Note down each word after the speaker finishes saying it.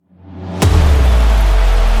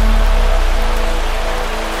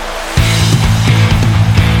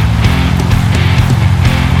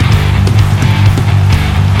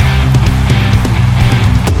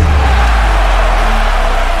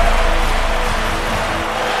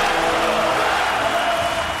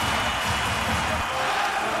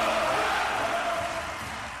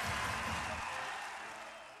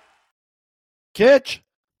Kitch.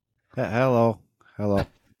 Hello.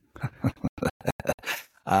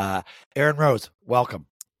 Aaron Rose, welcome.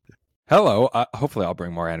 Hello. Hopefully I'll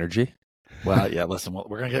bring more energy. Well, yeah, listen,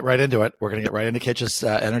 we're going to get right into it. We're going to get right into Kitch's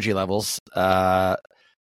energy levels.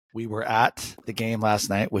 We were at the game last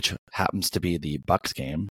night, which happens to be the Bucks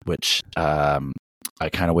game, which I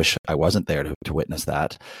kind of wish I wasn't there to witness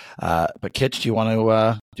that. But Kitch, do you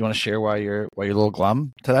want to share why you're a little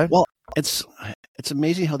glum today? Well, it's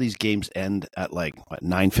amazing how these games end at like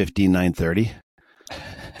 9:15, 9:30.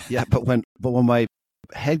 Yeah, but when my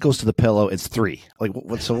head goes to the pillow, it's 3. Like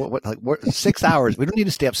what 6 hours? We don't need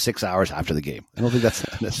to stay up 6 hours after the game. I don't think that's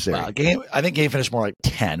necessary. I think game finished more like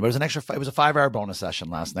 10, but it was an extra. It was a 5-hour bonus session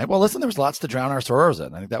last night. Well, listen, there was lots to drown our sorrows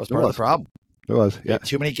in. I think that was part of the problem. There was, yeah. We had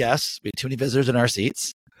too many guests. We had too many visitors in our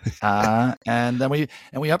seats, and then we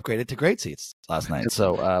upgraded to great seats last night.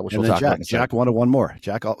 So, which we'll talk about. Jack wanted one more.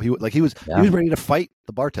 Jack, he was ready to fight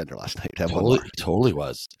the bartender last night. Totally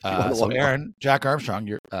was. So, Aaron, Jack Armstrong,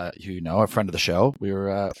 you're a friend of the show.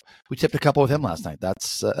 We tipped a couple with him last night.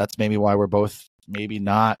 That's maybe why we're both maybe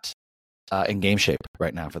not in game shape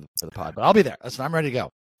right now for the pod. But I'll be there. Listen, I'm ready to go.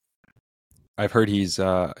 I've heard he's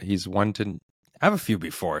one to have a few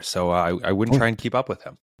before, so I wouldn't try and keep up with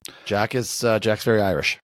him. Jack's very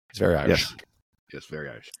Irish. He's very Irish. Yes, very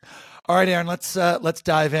Irish. All right, Aaron, let's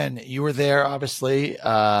dive in. You were there, obviously.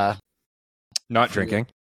 Not drinking.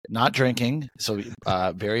 So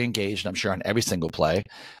very engaged, I'm sure, on every single play.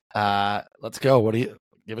 Let's go. Give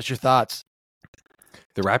us your thoughts?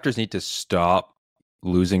 The Raptors need to stop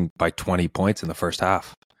losing by 20 points in the first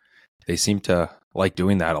half. They seem to like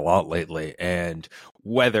doing that a lot lately. And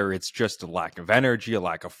whether it's just a lack of energy, a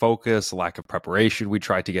lack of focus, a lack of preparation, we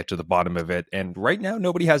try to get to the bottom of it. And right now,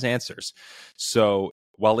 nobody has answers. So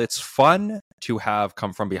while it's fun to have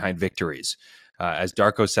come from behind victories, as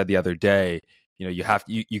Darko said the other day,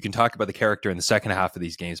 you can talk about the character in the second half of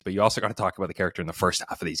these games, but you also got to talk about the character in the first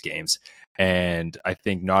half of these games. And I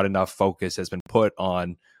think not enough focus has been put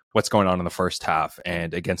on what's going on in the first half.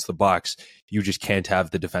 And against the Bucks, you just can't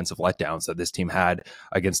have the defensive letdowns that this team had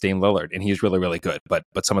against Dame Lillard. And he's really, really good, but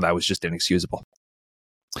some of that was just inexcusable.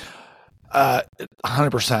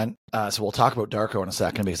 100%. So we'll talk about Darko in a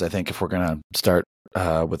second, because I think if we're going to start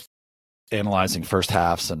with analyzing first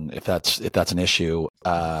halves, and if that's an issue,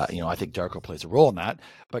 I think Darko plays a role in that.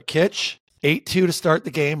 But Kitch, 8-2 to start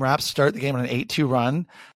the game. Raps start the game on an 8-2 run.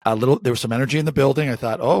 There was some energy in the building. I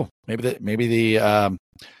thought, maybe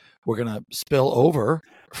we're going to spill over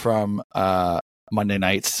from Monday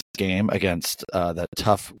night's game against that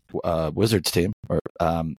tough Wizards team.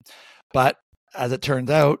 But as it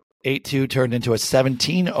turns out, 8-2 turned into a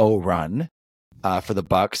 17-0 run for the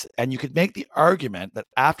Bucks. And you could make the argument that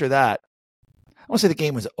after that, I won't say the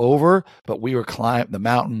game was over, but we were the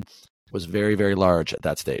mountain was very, very large at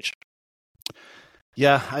that stage.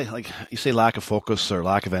 Yeah, you say lack of focus or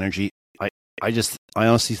lack of energy. I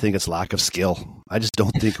honestly think it's lack of skill. I just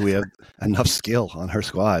don't think we have enough skill on our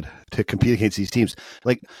squad to compete against these teams.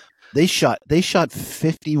 Like they shot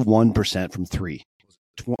 51% from 3,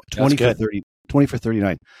 20 for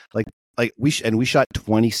 39. We shot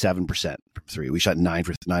 27% from 3. We shot 9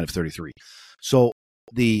 of 33. So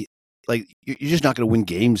you're just not going to win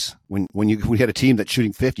games when you had a team that's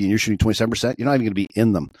shooting 50 and you're shooting 27%. You're not even going to be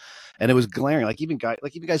in them. And it was glaring. Even guys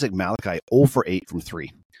like Malachi, 0 for 8 from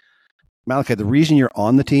 3. Malachi, the reason you're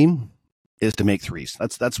on the team is to make threes.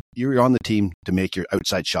 That's you're on the team to make your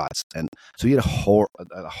outside shots, and so you had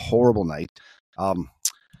a horrible night.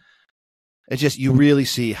 It's just you really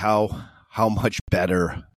see how much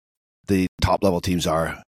better the top level teams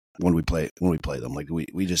are when we play them. Like we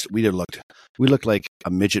looked like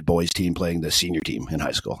a midget boys team playing the senior team in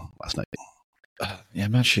high school last night. Yeah,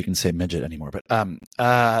 I'm not sure you can say midget anymore, but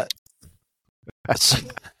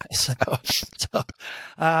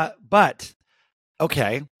but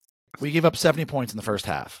okay, we gave up 70 points in the first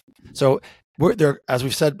half. So we're there, as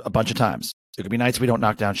we've said a bunch of times. There could be nights we don't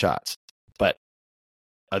knock down shots, but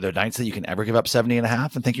are there nights that you can ever give up 70 and a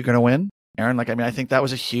half and think you're going to win, Aaron? I think that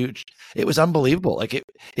was it was unbelievable.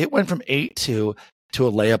 It went from 8-2 to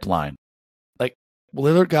a layup line.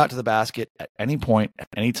 Lillard got to the basket at any point, at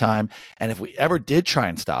any time. And if we ever did try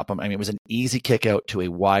and stop him, it was an easy kick out to a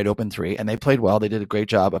wide open 3. And they played well. They did a great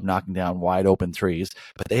job of knocking down wide open 3s,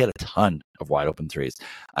 but they had a ton of wide open 3s.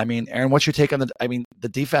 Aaron, what's your take on the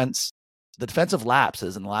defense? The defensive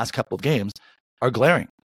lapses in the last couple of games are glaring.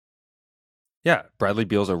 Yeah, Bradley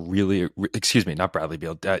Beal's not Bradley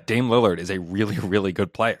Beal. Dame Lillard is a really, really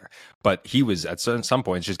good player, but he was at some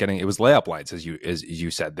points just it was layup lines, as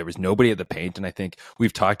you said. There was nobody at the paint, and I think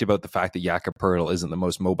we've talked about the fact that Jakob Poeltl isn't the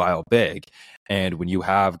most mobile big, and when you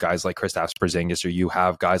have guys like Kristaps Porzingis or you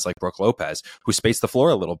have guys like Brook Lopez who space the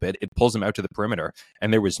floor a little bit, it pulls them out to the perimeter,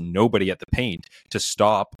 and there was nobody at the paint to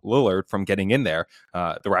stop Lillard from getting in there.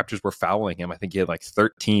 The Raptors were fouling him. I think he had like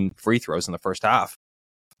 13 free throws in the first half.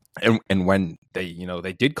 And when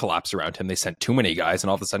they did collapse around him, they sent too many guys, and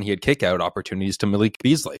all of a sudden he had kick out opportunities to Malik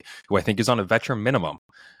Beasley, who I think is on a veteran minimum,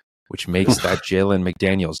 which makes that Jalen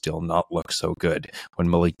McDaniels deal not look so good when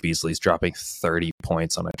Malik Beasley's dropping 30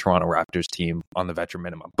 points on a Toronto Raptors team on the veteran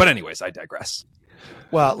minimum. But anyways, I digress.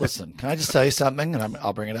 Well, listen, can I just tell you something? And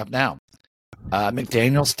I'll bring it up now.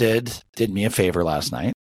 McDaniels did me a favor last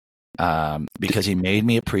night. Because he made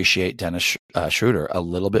me appreciate Dennis Schroeder a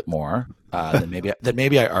little bit more than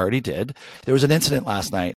maybe I already did. There was an incident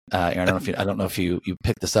last night, Aaron. I don't know if you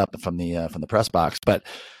picked this up from the press box, but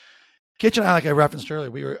Kitch and I, like I referenced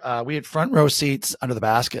earlier, we had front row seats under the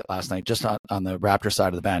basket last night, just on the Raptor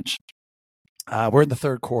side of the bench. We're in the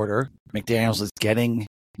third quarter. McDaniels is getting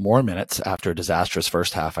more minutes after a disastrous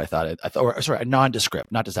first half. A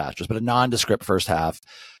nondescript, not disastrous, but a nondescript first half,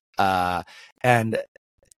 and.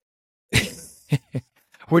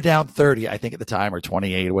 We're down 30, I think at the time, or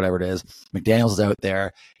 28, or whatever it is. McDaniels is out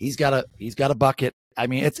there. He's got a bucket. I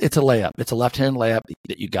mean, it's a layup. It's a left-hand layup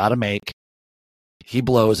that you got to make. He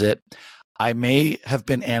blows it. I may have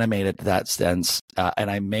been animated to that sense, and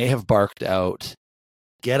I may have barked out,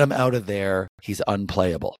 "Get him out of there. He's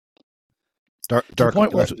unplayable."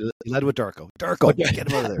 Darko. Led with Darko. Darko, get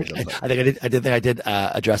him out of there. I did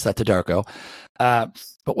address that to Darko.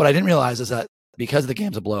 But what I didn't realize is that because the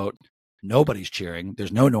game's a blowout, nobody's cheering.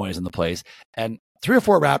 There's no noise in the place. And 3 or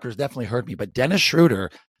 4 Raptors definitely heard me. But Dennis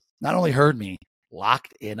Schroeder not only heard me,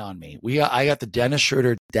 locked in on me. I got the Dennis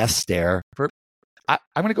Schroeder death stare for, I'm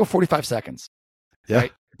going to go 45 seconds. Yeah.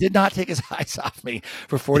 Right? Did not take his eyes off me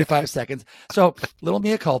for 45 seconds. So little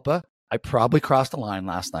mea culpa. I probably crossed the line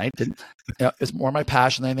last night. It's more my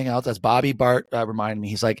passion than anything else. As Bobby Bart reminded me,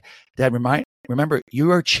 he's like, "Dad, remember,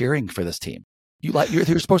 you are cheering for this team.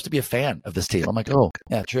 You're supposed to be a fan of this team." I'm like, "Oh,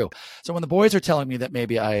 yeah, true." So when the boys are telling me that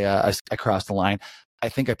maybe I crossed the line, I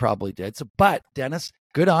think I probably did. So, but Dennis,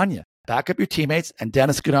 good on you. Back up your teammates, and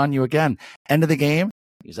Dennis, good on you again. End of the game,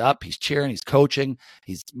 he's up, he's cheering, he's coaching,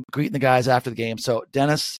 he's greeting the guys after the game. So,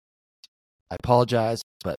 Dennis, I apologize,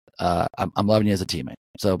 but I'm loving you as a teammate.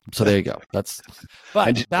 So there you go. But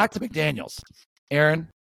back to McDaniels. Aaron,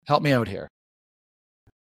 help me out here.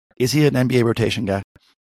 Is he an NBA rotation guy?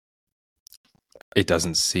 It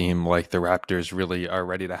doesn't seem like the Raptors really are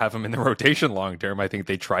ready to have him in the rotation long term. I think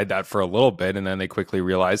they tried that for a little bit, and then they quickly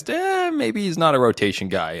realized, maybe he's not a rotation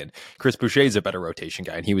guy. And Chris Boucher is a better rotation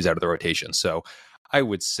guy, and he was out of the rotation. So I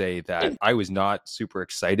would say that I was not super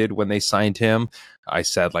excited when they signed him. I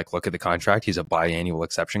said, look at the contract. He's a biannual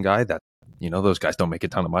exception guy. That, those guys don't make a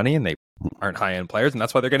ton of money, and they aren't high-end players, and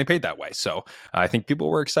that's why they're getting paid that way. So I think people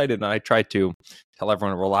were excited, and I tried to tell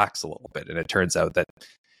everyone to relax a little bit. And it turns out that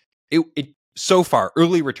it so far,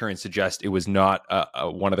 early returns suggest it was not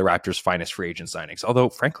one of the Raptors' finest free agent signings. Although,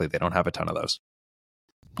 frankly, they don't have a ton of those.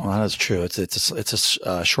 Well, that is true. It's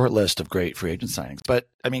a short list of great free agent signings. But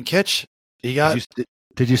I mean, Kitch, you got.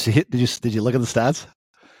 Did you see it? Did you look at the stats?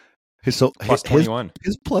 His 21.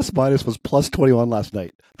 His plus minus was plus 21 last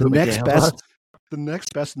night. The next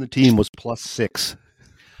best in the team was plus 6.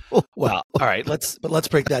 Well, all right. Let's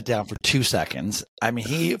break that down for 2 seconds. I mean,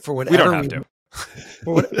 we don't have to.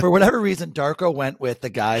 For whatever reason, Darko went with the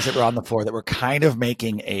guys that were on the floor that were kind of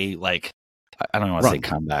making a, I don't want to say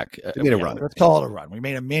comeback. We made a run. Let's call it a run. We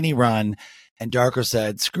made a mini run, and Darko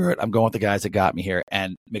said, "Screw it, I'm going with the guys that got me here."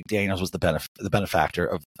 And McDaniels was the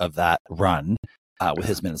benefactor of that run with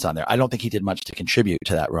his minutes on there. I don't think he did much to contribute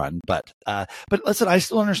to that run, but listen, I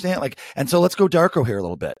still understand. And so let's go Darko here a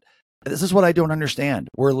little bit. This is what I don't understand.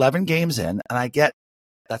 We're 11 games in, and I get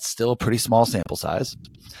that's still a pretty small sample size.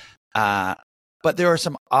 But there are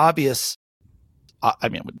some obvious,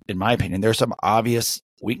 in my opinion, there are some obvious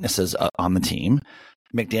weaknesses on the team.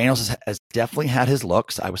 McDaniels has definitely had his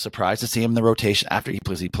looks. I was surprised to see him in the rotation after he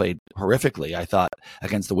played horrifically, I thought,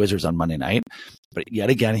 against the Wizards on Monday night. But yet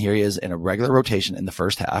again, here he is in a regular rotation in the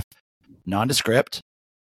first half, nondescript.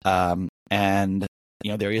 And,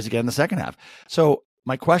 there he is again in the second half. So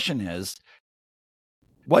my question is,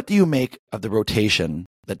 what do you make of the rotation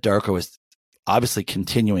that Darko is obviously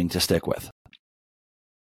continuing to stick with?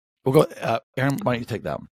 We'll go, Aaron, why don't you take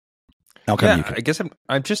that one? I guess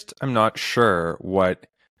I'm not sure what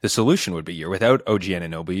the solution would be. You're without OG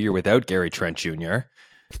Anunoby. You're without Gary Trent Jr.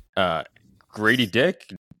 Grady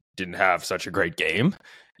Dick didn't have such a great game.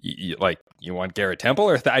 You want Garrett Temple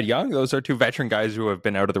or Thad Young? Those are two veteran guys who have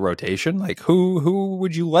been out of the rotation. Like who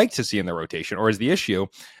would you like to see in the rotation? Or is the issue,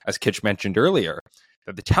 as Kitch mentioned earlier,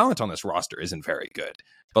 that the talent on this roster isn't very good?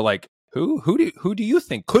 But like who do you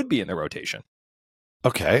think could be in the rotation?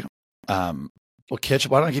 Okay. Well, Kitch,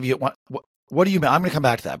 why don't I give you what do you? I'm going to come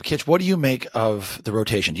back to that. But Kitch, what do you make of the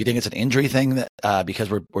rotation? Do you think it's an injury thing that because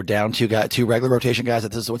we're down two regular rotation guys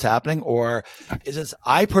that this is what's happening, or is this?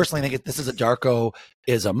 I personally think this is a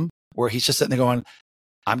Darko-ism where he's just sitting there going,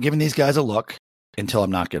 "I'm giving these guys a look until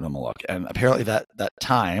I'm not giving them a look," and apparently that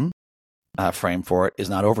time frame for it is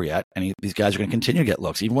not over yet, and these guys are going to continue to get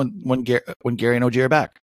looks even when Gary and OG are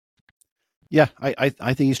back. Yeah, I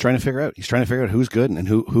think he's trying to figure out. He's trying to figure out who's good and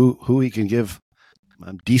who he can give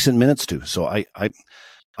decent minutes to. So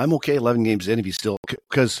I'm okay 11 games in if he's still,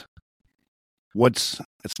 because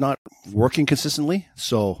it's not working consistently.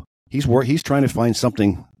 So he's trying to find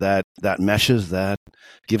something that meshes, that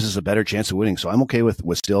gives us a better chance of winning. So I'm okay with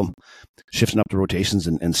still shifting up the rotations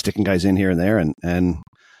and sticking guys in here and there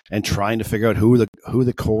and trying to figure out who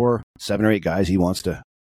the core 7 or 8 guys he wants to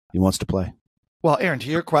play. Well, Aaron, to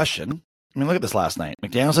your question, I mean, look at this last night.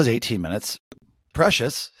 McDaniels has 18 minutes.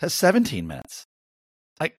 Precious has 17 minutes.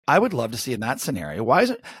 I would love to see in that scenario. Why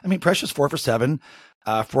is it? I mean, Precious 4 for 7,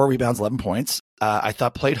 4 rebounds, 11 points. I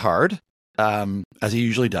thought played hard, as he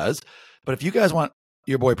usually does. But if you guys want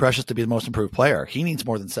your boy Precious to be the most improved player, he needs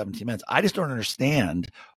more than 17 minutes. I just don't understand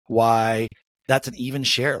why that's an even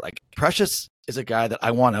share. Like, Precious is a guy that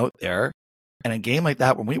I want out there. And a game like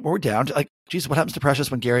that, when we're down to, like, geez, what happens to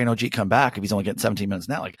Precious when Gary and OG come back if he's only getting 17 minutes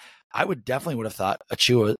now? Like, I would have thought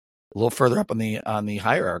Achua a little further up on the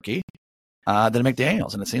hierarchy than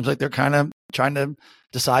McDaniels, and it seems like they're kind of trying to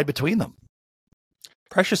decide between them.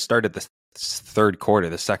 Precious started the third quarter,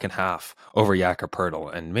 the second half, over Jakob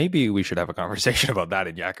Poeltl, and maybe we should have a conversation about that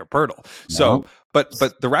in Jakob Poeltl. No. So, but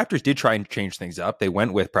the Raptors did try and change things up. They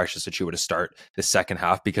went with Precious Achua to start the second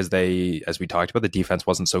half because they, as we talked about, the defense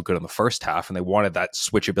wasn't so good in the first half, and they wanted that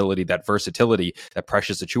switchability, that versatility that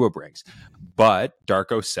Precious Achua brings. But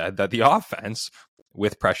Darko said that the offense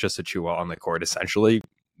with Precious Achua on the court, essentially,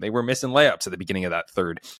 they were missing layups at the beginning of that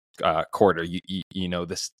third quarter. You know,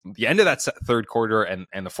 the end of that third quarter and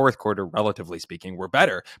the fourth quarter, relatively speaking, were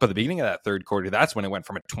better. But the beginning of that third quarter, that's when it went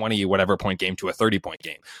from a 20 whatever point game to a 30-point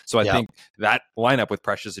game. So I think that lineup with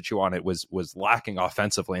Precious Achua on it was lacking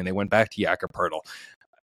offensively, and they went back to Jakob Poeltl.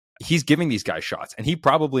 He's giving these guys shots, and he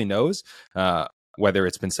probably knows whether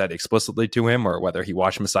it's been said explicitly to him or whether he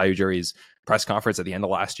watched Masai Ujiri's press conference at the end of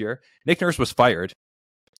last year. Nick Nurse was fired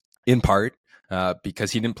in part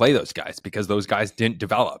because he didn't play those guys, because those guys didn't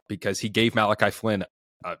develop, because he gave Malachi Flynn,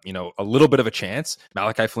 a little bit of a chance.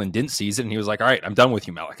 Malachi Flynn didn't seize it, and he was like, all right, I'm done with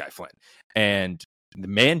you, Malachi Flynn. And the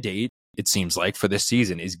mandate, it seems like, for this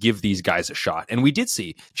season is give these guys a shot. And we did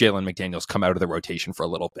see Jalen McDaniels come out of the rotation for a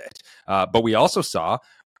little bit. But we also saw,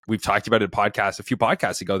 we've talked about it a few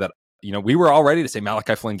podcasts ago, that we were all ready to say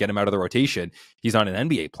Malachi Flynn, get him out of the rotation. He's not an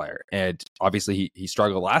NBA player. And obviously he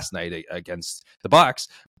struggled last night against the Bucks.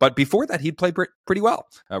 But before that, he'd played pretty well,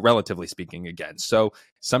 relatively speaking, again. So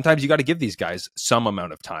sometimes you got to give these guys some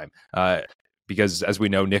amount of time because, as we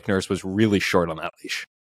know, Nick Nurse was really short on that leash.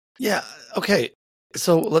 Yeah. Okay.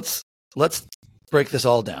 So let's break this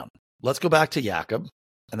all down. Let's go back to Jakob,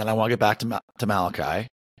 and then I want to get back to Malachi.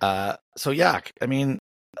 So Yak, I mean,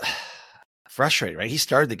 frustrating, right? He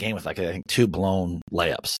started the game with, like, I think 2 blown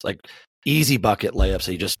layups, like easy bucket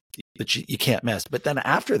layups that you can't miss. But then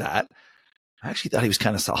after that, I actually thought he was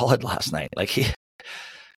kind of solid last night. Like he had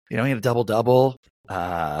a double-double.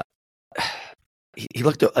 He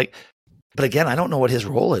looked like, but again, I don't know what his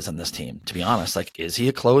role is in this team, to be honest. Like, is he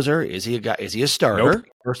a closer? Is he a guy? Is he a starter? Nope.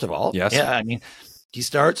 First of all, yes. Yeah. I mean, he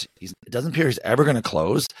starts. It doesn't appear he's ever going to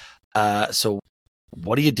close. So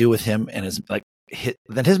what do you do with him and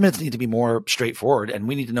then his minutes need to be more straightforward, and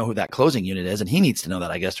we need to know who that closing unit is, and he needs to know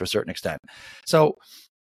that, I guess, to a certain extent. So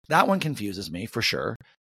that one confuses me for sure.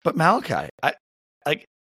 But Malachi,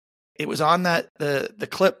 it was on that the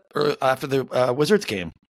clip after the Wizards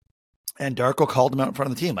game, and Darko called him out in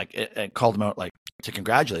front of the team, and called him out to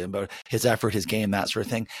congratulate him about his effort, his game, that sort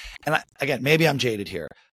of thing. And again, maybe I'm jaded here.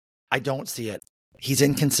 I don't see it. He's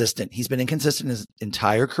inconsistent. He's been inconsistent his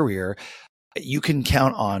entire career. You can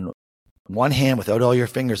count on one hand without all your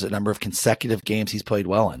fingers the number of consecutive games he's played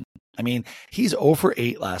well in. I mean, he's 0 for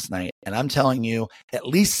 8 last night, and I'm telling you, at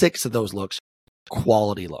least 6 of those looks,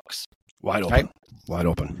 quality looks. Wide open. Right? Wide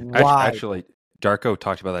open. Actually, Darko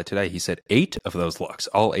talked about that today. He said 8 of those looks,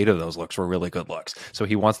 all 8 of those looks were really good looks. So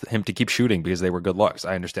he wants him to keep shooting because they were good looks.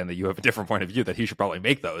 I understand that you have a different point of view that he should probably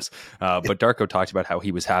make those. But Darko talked about how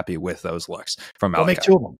he was happy with those looks from Malachi. Well, make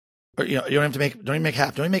 2 of them. Or, you don't have to don't even make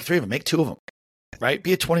half. Don't even make 3 of them. Make 2 of them, right?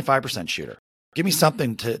 Be a 25% shooter. Give me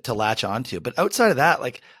something to latch onto. But outside of that,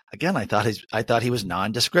 like, again, I thought he was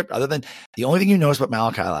nondescript. Other than the only thing you noticed about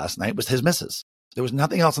Malachi last night was his misses. There was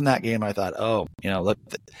nothing else in that game. I thought, look,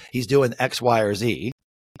 he's doing X, Y, or Z.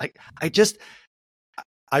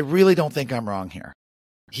 I really don't think I'm wrong here.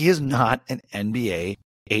 He is not an NBA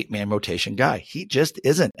 8-man rotation guy. He just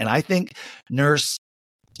isn't. And I think Nurse,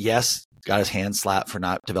 yes, got his hand slapped for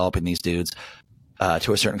not developing these dudes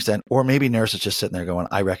to a certain extent. Or maybe Nurse is just sitting there going,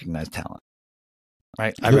 I recognize talent.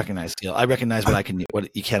 Right? I recognize skill. I recognize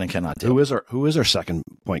what you can and cannot do. Who is our second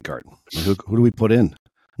point guard? Who do we put in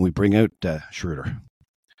when we bring out Schroeder?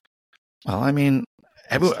 Well, I mean,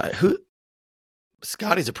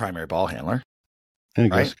 Scotty's a primary ball handler, right?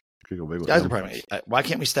 Guys are primary. Why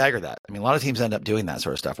can't we stagger that? I mean, a lot of teams end up doing that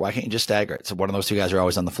sort of stuff. Why can't you just stagger it? So one of those 2 guys are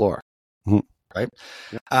always on the floor, right?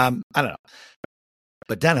 Yeah. I don't know.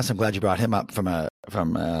 But Dennis, I'm glad you brought him up from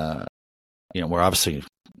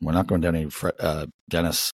we're not going down any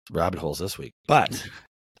Dennis rabbit holes this week, but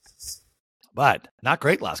not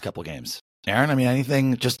great last couple of games. Aaron, I mean,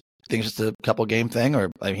 anything? Just think it's just a couple game thing, or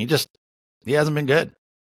I mean, he hasn't been good.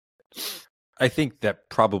 I think that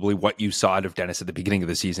probably what you saw out of Dennis at the beginning of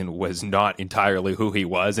the season was not entirely who he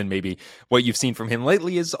was, and maybe what you've seen from him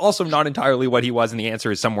lately is also not entirely what he was, and the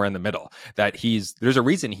answer is somewhere in the middle. That there's a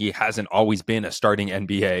reason he hasn't always been a starting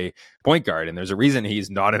NBA point guard, and there's a reason he's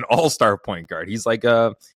not an all-star point guard. He's like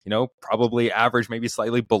a, probably average, maybe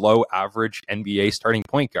slightly below average NBA starting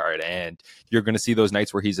point guard, and you're going to see those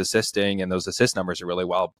nights where he's assisting, and those assist numbers are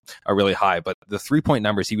really high, but the 3-point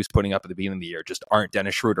numbers he was putting up at the beginning of the year just aren't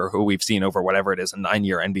Dennis Schroeder, who we've seen over whatever it is, a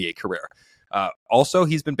 9-year NBA career. Also,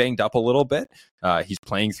 he's been banged up a little bit. He's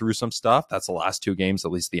playing through some stuff. That's the last 2 games,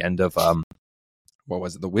 at least the end of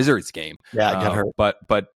the Wizards game. Yeah, I got hurt.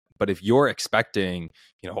 But if you're expecting,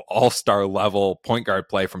 all-star level point guard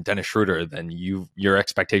play from Dennis Schroeder, then your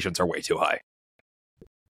expectations are way too high.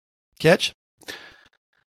 Kitch?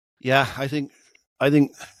 Yeah, I think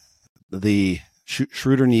the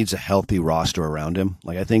Schroeder needs a healthy roster around him.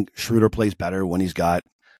 Like, I think Schroeder plays better when he's got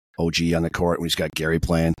OG on the court, when he's got Gary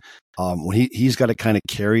playing. When he's got to kind of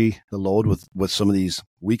carry the load with some of these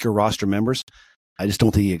weaker roster members, I just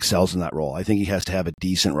don't think he excels in that role. I think he has to have a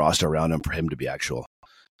decent roster around him for him to be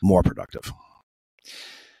more productive.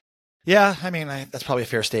 Yeah, I mean, that's probably a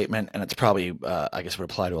fair statement, and it's probably, I guess, would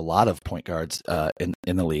apply to a lot of point guards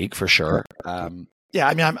in the league for sure. Yeah,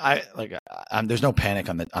 I mean, there's no panic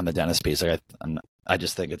on the Dennis piece. Like, I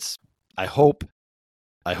just think I hope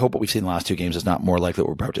what we've seen in the last 2 games is not more likely what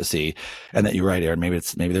we're about to see, and that you're right, Aaron. Maybe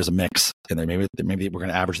there's a mix in there. Maybe we're going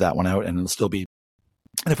to average that one out, and it'll still be.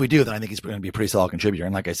 And if we do, then I think he's going to be a pretty solid contributor.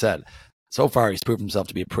 And like I said, so far he's proved himself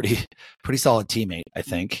to be a pretty solid teammate, I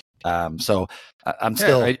think. So I'm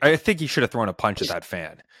still. I think he should have thrown a punch at that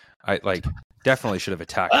fan. Definitely should have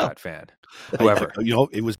attacked that fan. Whoever.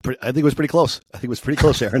 It was. I think it was pretty close. I think it was pretty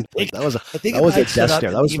close, Aaron. That was a death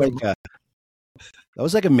stare. That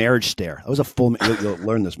was like a marriage stare. That was a full. You'll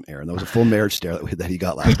learn this, Aaron. That was a full marriage stare that he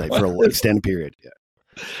got last night for an extended period. Yeah.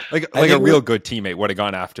 Like a real good teammate would have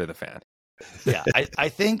gone after the fan. Yeah, I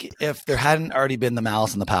think if there hadn't already been the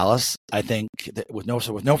malice in the palace, I think that with no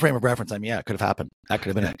frame of reference, it could have happened. That could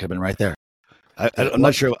have been it. Could have been right there. I'm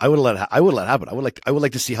not sure. I would let it happen. I would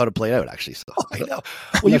like to see how to play out. Actually, so I know.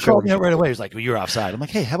 Well, you called me out right away. He was like, "Well, you're offside." I'm like,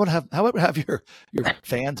 "Hey, how about have your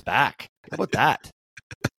fans back? How about that?"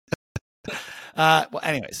 Well,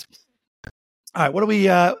 anyways, all right. What do we?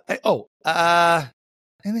 Anything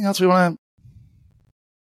else we want to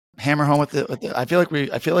hammer home with the? I feel like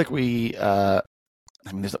we. I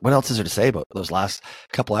mean, what else is there to say about those last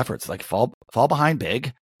couple efforts? Like fall behind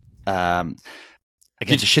big.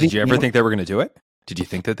 Against a shitty. Did you ever think they were going to do it? Did you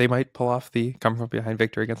think that they might pull off the come from behind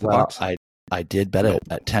victory against the Bucks? I did bet it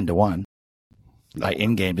at 10-1. No. I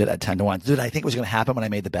in-gamed it at 10-1. Did I think it was going to happen when I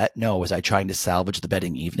made the bet? No. Was I trying to salvage the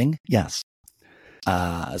betting evening? Yes.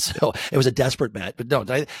 So it was a desperate bet, but no.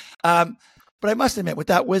 But I must admit, with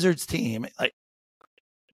that Wizards team,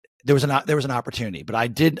 there was an opportunity. But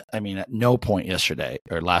at no point yesterday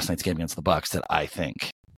or last night's game against the Bucks that I think.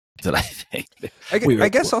 I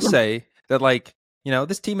guess I'll say that,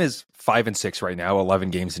 this team is 5-6 right now,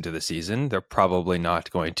 11 games into the season. They're probably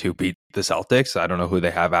not going to beat the Celtics. I don't know who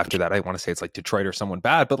they have after that. I want to say it's like Detroit or someone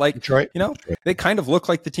bad, but Detroit. They kind of look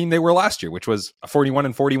like the team they were last year, which was a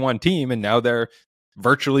 41-41 team, and now they're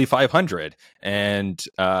virtually 500. And,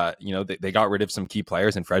 they got rid of some key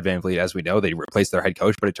players, and Fred VanVleet, as we know, they replaced their head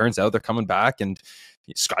coach, but it turns out they're coming back and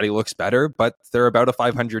Scotty looks better, but they're about a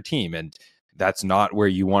 500 team. And that's not where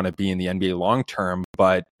you want to be in the NBA long term,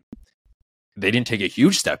 but they didn't take a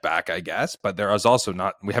huge step back, I guess, but there is also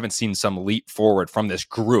we haven't seen some leap forward from this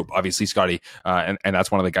group. Obviously, Scotty, and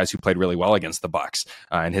that's one of the guys who played really well against the Bucks,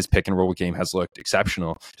 and his pick and roll game has looked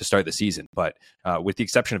exceptional to start the season. But with the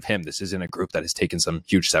exception of him, this isn't a group that has taken some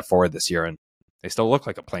huge step forward this year, and they still look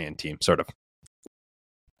like a play-in team, sort of.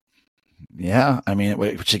 Yeah, I mean,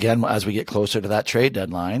 which again, as we get closer to that trade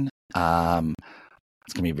deadline, it's going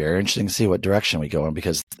to be very interesting to see what direction we go in,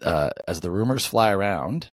 because as the rumors fly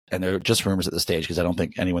around, and they're just rumors at this stage, because I don't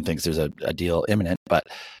think anyone thinks there's a deal imminent, but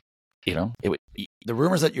the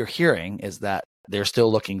rumors that you're hearing is that they're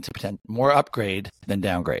still looking to pretend more upgrade than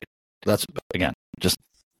downgrade. That's, again, just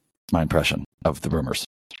my impression of the rumors.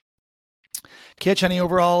 Kitch, any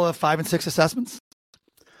overall 5 and 6 assessments?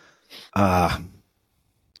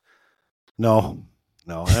 No.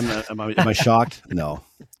 Am I shocked? No,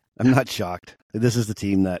 I'm not shocked. This is the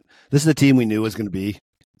team we knew was going to be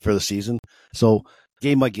for the season. So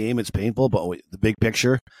game by game, it's painful, but the big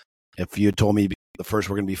picture, if you had told me the first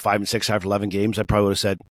we're going to be 5 and 6 after 11 games, I probably would have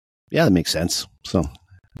said, yeah, that makes sense. So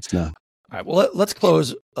it's not. All right. Well, let's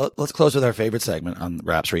close. Let's close with our favorite segment on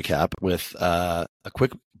Raps Recap with a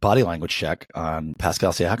quick body language check on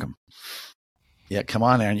Pascal Siakam. Yeah, come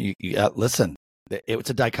on, Aaron. You listen. It's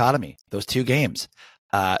a dichotomy. Those two games.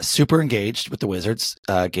 Super engaged with the Wizards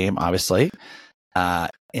game, obviously.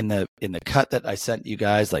 In the cut that I sent you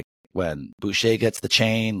guys, like when Boucher gets the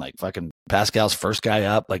chain, like fucking Pascal's first guy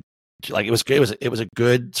up, like it was a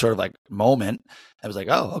good sort of like moment. I was like,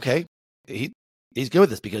 oh, okay, he's good with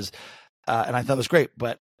this, because and I thought it was great.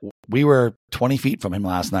 But we were 20 feet from him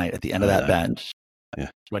last night at the end of that bench. Yeah.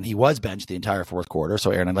 When he was benched the entire fourth quarter.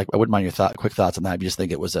 So Aaron, I wouldn't mind your quick thoughts on that. I just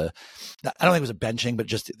think it was I don't think it was a benching, but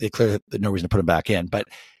just they clearly had no reason to put him back in. But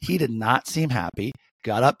he did not seem happy.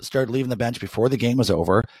 Got up, started leaving the bench before the game was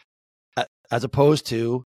over, as opposed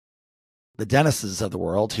to the Dennises of the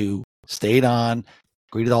world who stayed on,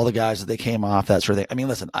 greeted all the guys as they came off, that sort of thing. I mean,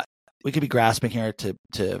 listen, we could be grasping here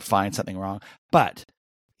to find something wrong, but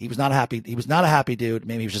he was not happy. He was not a happy dude.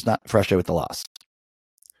 Maybe he was just not frustrated with the loss.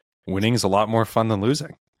 Winning is a lot more fun than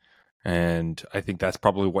losing. And I think that's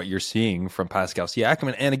probably what you're seeing from Pascal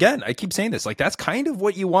Siakam. And again, I keep saying this, like, that's kind of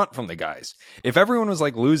what you want from the guys. If everyone was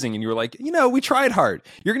like losing and you were like, we tried hard,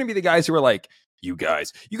 you're going to be the guys who are like, you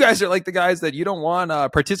guys are like the guys that you don't want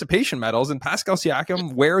participation medals. And Pascal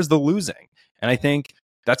Siakam wears the losing. And I think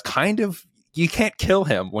that's kind of, you can't kill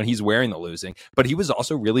him when he's wearing the losing, but he was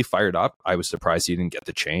also really fired up. I was surprised he didn't get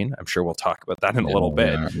the chain. I'm sure we'll talk about that in a little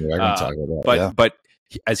bit. We're going to talk about that. But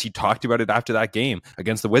as he talked about it after that game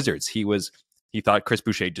against the Wizards, he thought Chris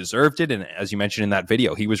Boucher deserved it. And as you mentioned in that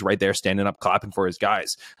video, he was right there standing up, clapping for his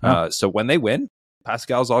guys. So when they win,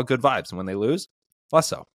 Pascal's all good vibes. And when they lose, less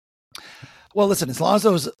so. Well, listen, as long as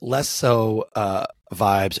those less so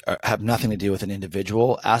vibes have nothing to do with an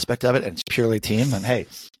individual aspect of it, and it's purely team, then hey,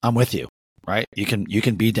 I'm with you, right? You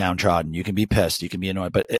can be downtrodden, you can be pissed, you can be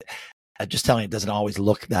annoyed, but I'm just telling you, it doesn't always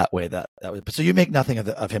look that way. But so you make nothing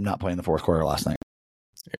of him not playing the fourth quarter last night.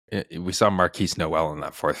 We saw Marquise Noel in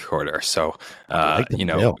that fourth quarter. So,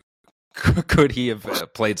 could he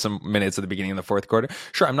have played some minutes at the beginning of the fourth quarter?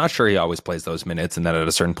 Sure. I'm not sure he always plays those minutes. And then at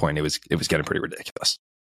a certain point, it was getting pretty ridiculous.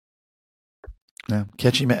 Yeah.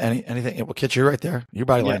 Kitch, anything? Well, Kitch, you're right there. Your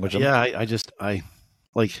body language. Yeah. I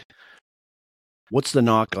like, what's the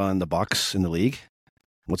knock on the Bucks in the league?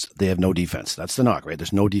 They have no defense. That's the knock, right?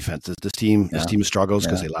 There's no defense. This team struggles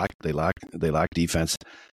because they lack defense.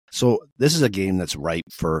 So this is a game that's ripe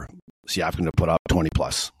for Siakam to put up 20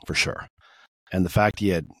 plus for sure. And the fact he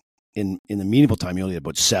had in the meaningful time, he only had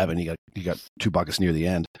about 7. He got 2 buckets near the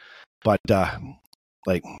end. But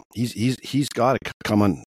like he's got to come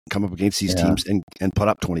up against these teams and put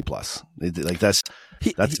up 20 plus. Like that's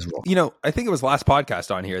his role. I think it was last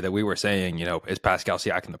podcast on here that we were saying, is Pascal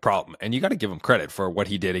Siakam the problem? And you got to give him credit for what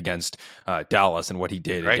he did against Dallas and what he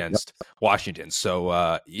did against Washington.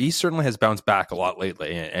 So he certainly has bounced back a lot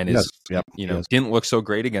lately, and didn't look so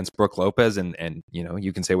great against Brook Lopez. And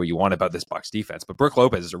you can say what you want about this Bucks defense, but Brook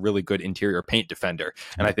Lopez is a really good interior paint defender,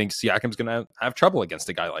 and I think Siakam's going to have trouble against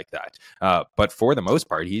a guy like that. But for the most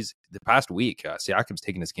part, the past week, Siakam's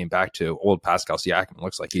taken his game back to old Pascal Siakam. It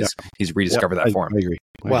looks like he's rediscovered that form. I agree.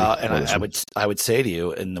 Well, and I would say to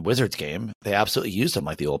you, in the Wizards game, they absolutely used him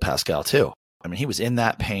like the old Pascal too. I mean, he was in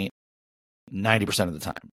that paint 90% of the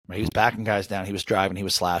time. Right? He was backing guys down. He was driving. He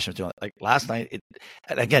was slashing. Doing like last night.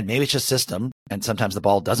 And again, maybe it's just system, and sometimes the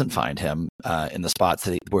ball doesn't find him in the spots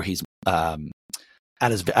where he's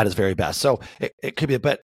at his very best. So it could be,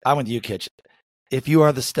 but I'm with you, Kitch. If you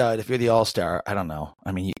are the stud, if you're the all-star, I don't know.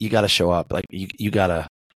 I mean, you got to show up. Like you got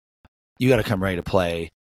to come ready to play,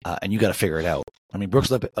 and you got to figure it out. I mean,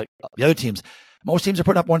 Brooks, like the other teams, most teams are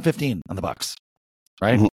putting up 115 on the Bucks,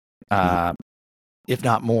 right? Mm-hmm. If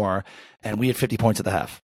not more. And we had 50 points at the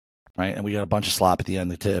half, right? And we got a bunch of slop at the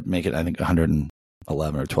end to make it, I think,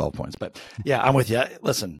 111 or 12 points. But yeah, I'm with you.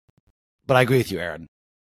 Listen, but I agree with you, Aaron.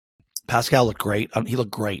 Pascal looked great. He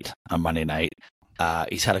looked great on Monday night.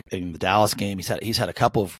 He's had in the Dallas game. He's had a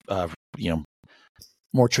couple of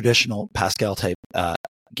more traditional Pascal type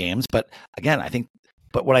games. But again, I think.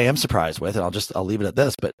 But what I am surprised with, and I'll leave it at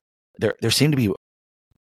this. But there seem to be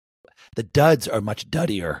the duds are much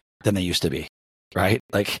duddier than they used to be, right?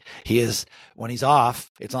 Like he is when he's off.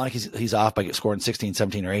 It's not like he's off by scoring 16,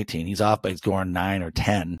 17, or 18. He's off by scoring 9 or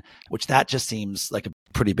 10, which that just seems like a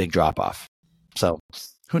pretty big drop off. So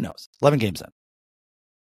who knows? 11 games in.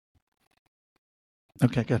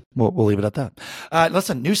 Okay, good. We'll leave it at that.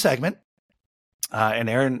 Listen, new segment. And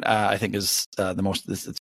Aaron, I think, is the most.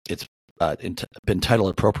 It's been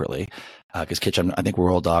titled appropriately because Kitch, I think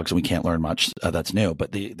we're all dogs and we can't learn much. That's new.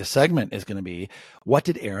 But the segment is going to be, what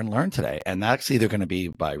did Aaron learn today? And that's either going to be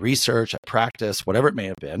by research, practice, whatever it may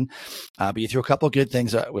have been. But you threw a couple of good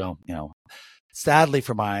things. Sadly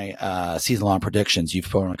for my season-long predictions, you've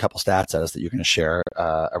thrown a couple stats at us that you're going to share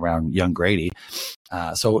around young Grady.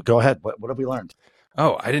 So go ahead. What have we learned?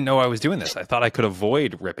 Oh, I didn't know I was doing this. I thought I could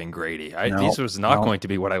avoid ripping Grady. This was not going to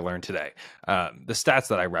be what I learned today. The stats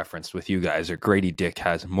that I referenced with you guys are Grady Dick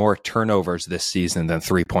has more turnovers this season than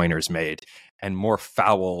three-pointers made and more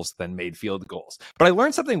fouls than made field goals. But I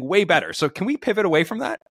learned something way better. So can we pivot away from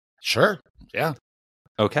that? Sure. Yeah.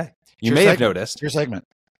 Okay. You may have noticed. Your segment.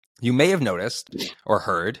 You may have noticed or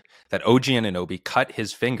heard that OG Anunoby cut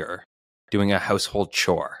his finger doing a household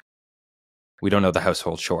chore. We don't know the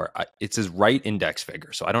household chore. It's his right index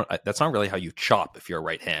finger. So that's not really how you chop if you're a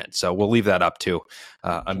right hand. So we'll leave that up to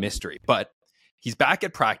a mystery. But he's back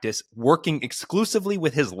at practice working exclusively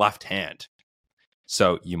with his left hand.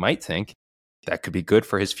 So you might think that could be good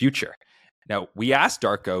for his future. Now, we asked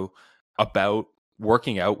Darko about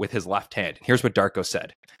working out with his left hand. Here's what Darko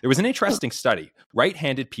said. There was an interesting study.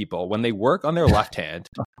 Right-handed people, when they work on their left hand,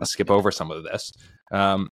 I'll skip over some of this,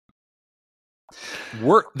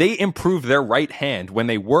 they improve their right hand when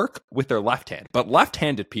they work with their left hand. But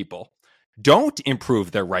left-handed people don't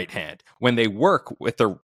improve their right hand when they work with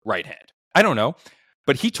their right hand. I don't know.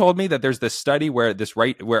 But he told me that there's this study where OG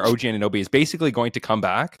Anunoby is basically going to come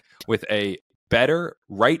back with a better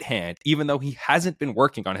right hand, even though he hasn't been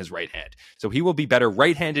working on his right hand. So he will be better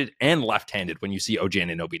right-handed and left-handed when you see OG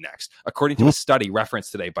Anunoby next, according to a study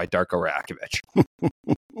referenced today by Darko Rajakovic.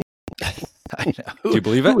 Do you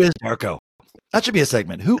believe it? Who is Darko? That should be a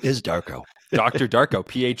segment. Who is Darko? Dr. Darko,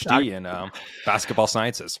 PhD in basketball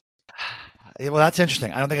sciences. Well, that's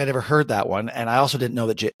interesting. I don't think I'd ever heard that one. And I also didn't know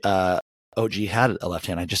that OG had a left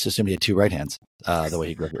hand. I just assumed he had two right hands the way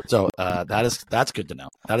he grew up. So that's good to know.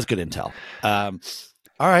 That is good intel.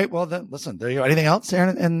 All right. Well, then, listen, there you go. Anything else,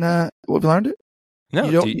 Aaron, and what we learned? No,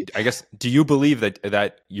 do you believe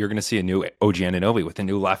that you're going to see a new OG Anunoby with a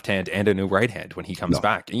new left hand and a new right hand when he comes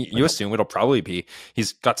back? You assume it'll probably be,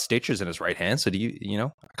 he's got stitches in his right hand. So do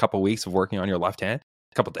a couple of weeks of working on your left hand,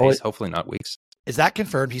 a couple of days, hopefully not weeks. Is that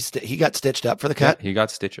confirmed? He got stitched up for the cut? Yeah, he got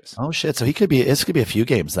stitches. Oh shit. So this could be a few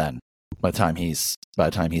games then by the time he's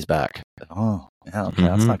back. Oh, yeah, okay,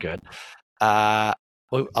 that's not good. Well,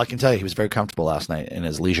 I can tell you he was very comfortable last night in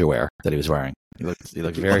his leisure wear that he was wearing. He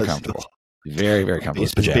looked very comfortable. Very, very comfortable.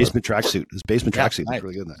 His basement tracksuit. His basement tracksuit nice, is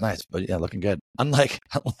really good. Nice, but yeah, looking good. Unlike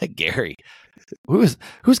Gary, who's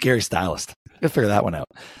Gary's stylist? Gotta figure that one out.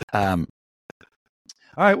 All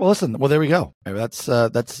right. Well, listen. Well, there we go. That's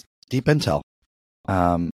deep intel.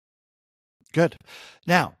 Good.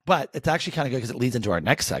 Now, but it's actually kind of good because it leads into our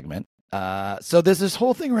next segment. So there's this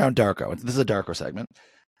whole thing around Darko. This is a Darko segment.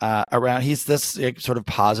 He's this sort of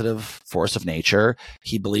positive force of nature.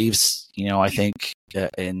 He believes, I think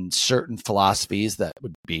in certain philosophies that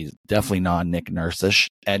would be definitely non-Nick Nurse-ish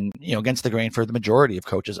and, against the grain for the majority of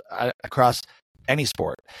coaches across any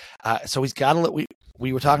sport. So he's got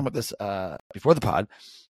we were talking about this before the pod.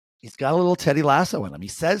 He's got a little Teddy Lasso in him. He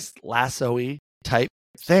says lasso-y type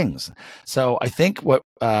things. So I think what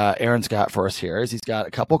Aaron's got for us here is he's got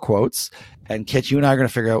a couple quotes, and Kitch, you and I are going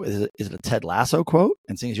to figure out, is it a Ted Lasso quote?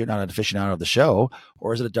 And seeing as you're not an aficionado of the show,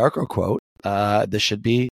 or is it a Darko quote? It should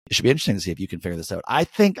be interesting to see if you can figure this out. I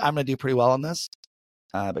think I'm going to do pretty well on this,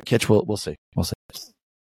 but Kitch, we'll see. We'll see.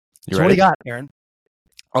 You so ready? What do you got, Aaron?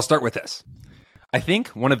 I'll start with this. I think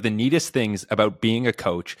one of the neatest things about being a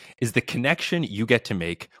coach is the connection you get to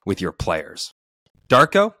make with your players.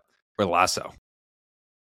 Darko or Lasso?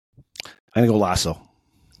 I'm going to go Lasso.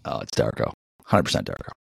 Oh, it's Darko. 100%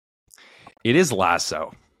 Darko. It is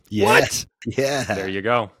Lasso. Yeah. What? Yeah. There you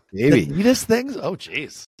go. Baby. The neatest things? Oh,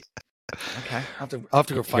 jeez. Okay. I'll have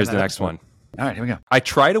to go find Here's that the next episode. one. All right, here we go. I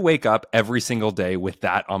try to wake up every single day with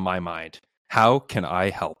that on my mind. How can I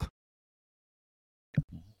help?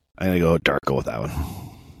 I'm going to go Darko with that one.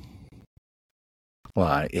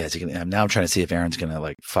 Well, yeah, now I'm trying to see if Aaron's going to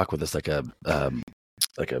like fuck with us like a,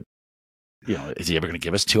 you know, is he ever going to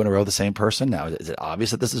give us 2 in a row the same person? Now, is it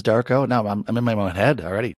obvious that this is Darko? No, I'm in my own head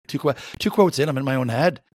already. Two quotes in, I'm in my own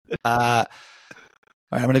head. All right,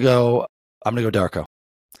 I'm going to go Darko.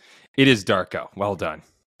 It is Darko. Well done.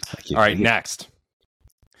 Thank you. All right, next.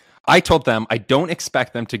 I told them I don't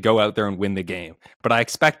expect them to go out there and win the game, but I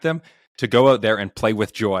expect them to go out there and play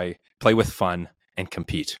with joy, play with fun, and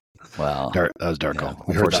compete. Well, That was Darko. Yeah,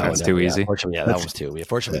 We heard that That's one. too easy. Unfortunately, that was too. We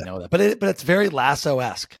unfortunately know that, but it's very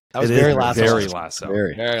Lasso-esque. That was It is very Lasso. Very Lasso.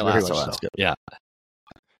 Very Lasso-esque. Yeah.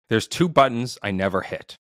 There's 2 buttons I never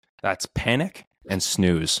hit. That's panic and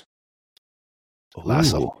snooze.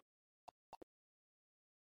 Lasso. Ooh.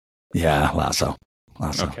 Yeah, Lasso.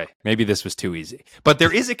 Okay, maybe this was too easy, but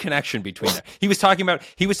there is a connection between them. He was talking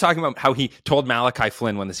about how he told Malachi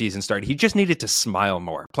Flynn when the season started he just needed to smile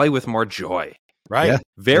more, play with more joy. Right. Yeah.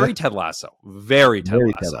 Very Ted Lasso. Very Ted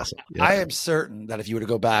Lasso. Yeah. I am certain that if you were to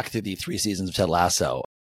go back through the 3 seasons of Ted Lasso,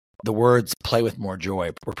 the words "play with more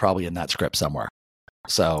joy" were probably in that script somewhere.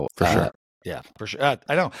 So For sure. Yeah, for sure.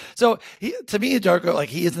 I know. So to me, Darko, like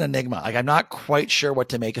he is an enigma. Like I'm not quite sure what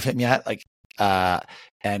to make of him yet. Like,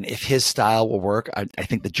 and if his style will work, I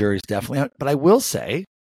think the jury's definitely out. But I will say,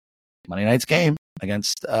 Monday night's game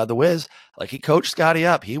against the Wiz, like he coached Scotty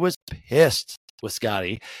up. He was pissed with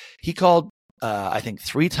Scotty. He called, I think,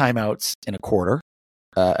 3 timeouts in a quarter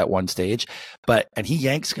at one stage, and he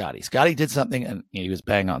yanked Scotty. Scotty did something, and he was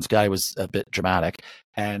bang on. Scotty was a bit dramatic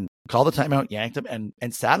and called the timeout, yanked him,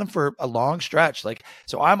 and sat him for a long stretch. Like,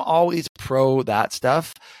 so I'm always pro that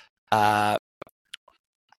stuff. I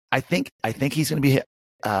think he's going to be.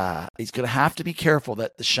 He's going to have to be careful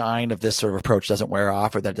that the shine of this sort of approach doesn't wear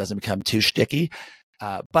off or that it doesn't become too sticky.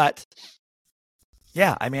 But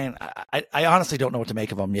yeah, I mean, I honestly don't know what to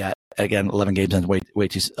make of him yet. Again, 11 games and way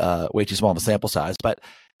too small of a sample size. But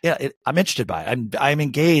yeah, I'm interested by it. I'm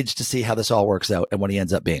engaged to see how this all works out and what he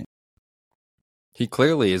ends up being. He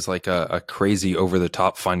clearly is like a crazy over the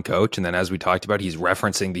top fun coach. And then as we talked about, he's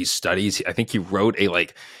referencing these studies. I think he wrote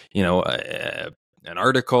an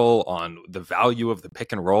article on the value of the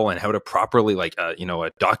pick and roll and how to properly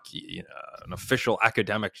an official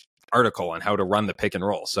academic article on how to run the pick and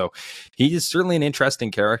roll. So he is certainly an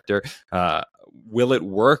interesting character. Will it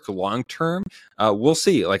work long term? We'll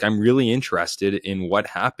see. Like, I'm really interested in what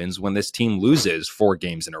happens when this team loses 4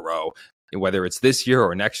 games in a row, whether it's this year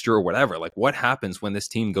or next year or whatever. Like, what happens when this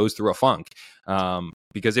team goes through a funk?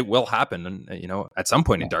 Because it will happen, at some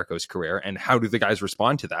point in Darko's career. And how do the guys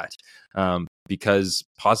respond to that? Because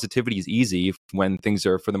positivity is easy when things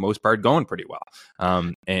are, for the most part, going pretty well.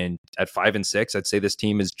 And at 5-6, I'd say this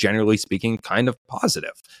team is, generally speaking, kind of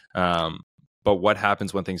positive. But what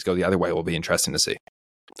happens when things go the other way will be interesting to see.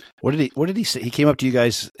 What did he say? He came up to you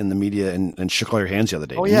guys in the media and shook all your hands the other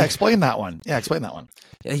day. Oh yeah, explain that one. Yeah, explain that one.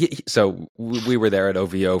 Yeah, so we were there at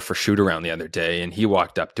OVO for shoot around the other day, and he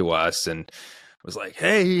walked up to us and was like,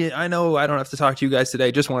 "Hey, I know I don't have to talk to you guys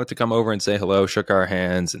today. Just wanted to come over and say hello." Shook our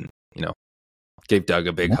hands, and gave Doug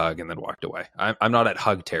a big hug, and then walked away. I'm not at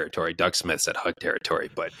hug territory. Doug Smith's at hug territory,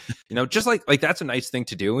 but just like that's a nice thing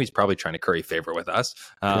to do. He's probably trying to curry favor with us,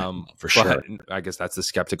 for sure. I guess that's the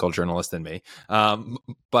skeptical journalist in me.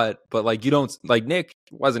 But like, you don't, like, Nick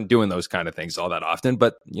wasn't doing those kind of things all that often.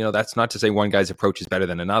 But that's not to say one guy's approach is better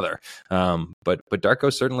than another. But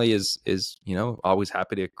Darko certainly is always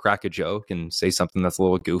happy to crack a joke and say something that's a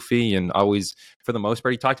little goofy, and always, for the most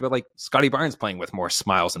part, he talked about like Scotty Barnes playing with more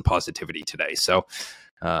smiles and positivity today. So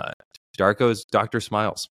Darko's Dr.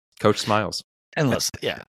 Smiles, Coach Smiles. And listen,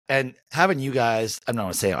 yeah. And having you guys, I'm not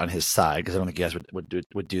going to say on his side because I don't think you guys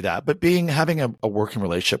would do that, but having a working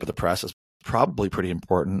relationship with the press is probably pretty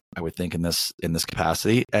important, I would think, in this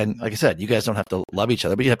capacity. And like I said, you guys don't have to love each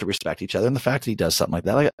other, but you have to respect each other. And the fact that he does something like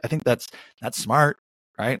that, I think that's smart,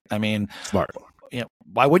 right? I mean, Smart.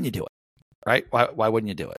 Why wouldn't you do it? Right? Why wouldn't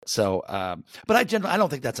you do it? So, but I don't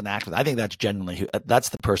think that's an accident. I think that's genuinely that's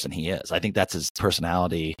the person he is. I think that's his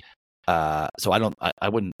personality. So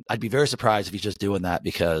I'd be very surprised if he's just doing that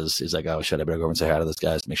because he's like, oh shit, I better go over and say hi to those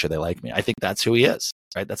guys to make sure they like me. I think that's who he is,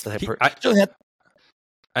 right? That's the type of person.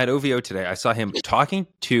 At OVO today, I saw him talking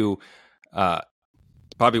to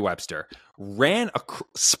Bobby Webster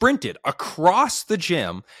sprinted across the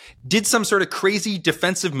gym, did some sort of crazy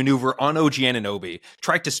defensive maneuver on OG Anunoby,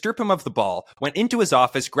 tried to strip him of the ball, went into his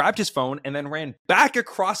office, grabbed his phone, and then ran back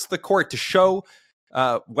across the court to show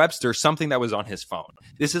Webster something that was on his phone.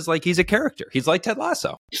 This is like he's a character. He's like Ted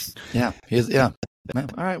Lasso. Yeah, he is. Yeah. All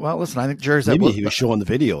right. Well, listen, I think jury's maybe he was showing the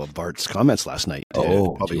video of Bart's comments last night.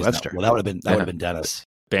 Probably Webster. No. Well, that would have been Dennis.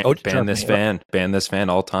 Ban this fan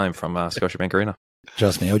all time from Scotiabank Arena.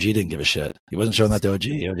 Trust me, OG didn't give a shit. He wasn't showing that to OG.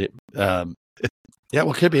 Yeah,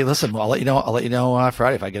 well, could be. Listen, I'll let you know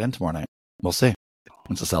Friday if I get in tomorrow night. We'll see.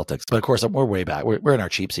 It's the Celtics, but of course we're way back. We're in our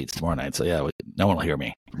cheap seats tomorrow night, so yeah, no one will hear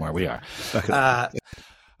me from where we are.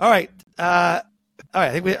 All right. I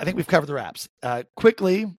think we've covered the Raps.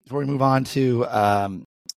 Quickly before we move on to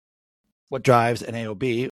what drives an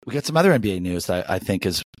AOB, we got some other NBA news that I think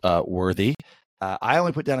is worthy. I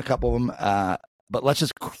only put down a couple of them, but let's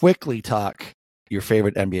just quickly talk your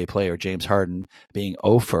favorite NBA player, James Harden, being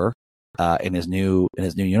 0 for in his new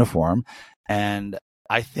uniform, and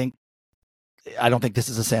I don't think this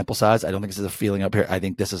is a sample size. I don't think this is a feeling up here. I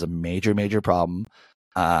think this is a major problem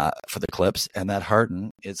for the Clips, and that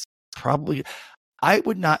Harden is probably. I'm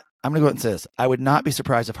going to go ahead and say this. I would not be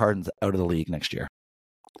surprised if Harden's out of the league next year.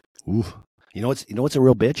 Ooh, you know what's a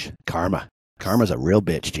real bitch? Karma. Karma's a real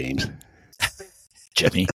bitch, James.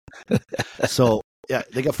 Jimmy. So yeah,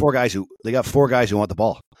 they got four guys who want the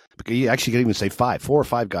ball. Because you actually could even say 4 or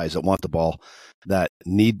 5 guys that want the ball, that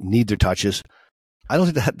need their touches. I don't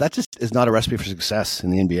think that just is not a recipe for success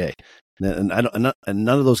in the NBA. And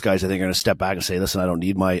none of those guys, I think, are going to step back and say, "Listen, I don't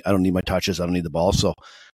need my touches. I don't need the ball." So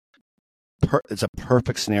it's a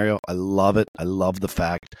perfect scenario. I love it. I love the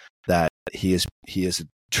fact that he is a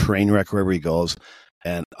train wreck wherever he goes,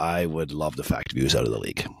 and I would love the fact if he was out of the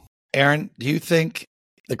league. Aaron, do you think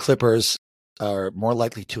the Clippers are more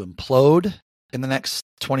likely to implode in the next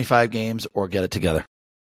 25 games or get it together?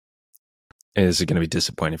 Is it going to be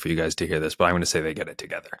disappointing for you guys to hear this, but I'm going to say they get it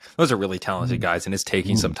together. Those are really talented guys, and it's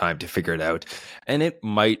taking some time to figure it out. And it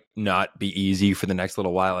might not be easy for the next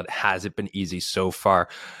little while. It hasn't been easy so far.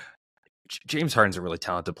 James Harden's a really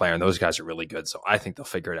talented player, and those guys are really good, so I think they'll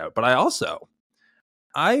figure it out. But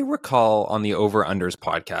I recall on the Over Unders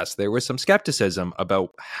podcast, there was some skepticism about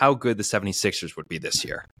how good the 76ers would be this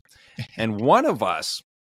year. And one of us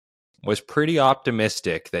was pretty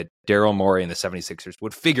optimistic that Daryl Morey and the 76ers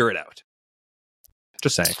would figure it out.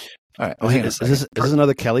 Just saying. All right. Is this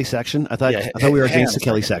another Kelly section? I thought we were against the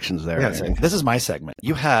Kelly sections there. This is my segment.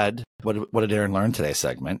 You had what did Aaron learn today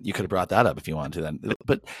segment. You could have brought that up if you wanted to then.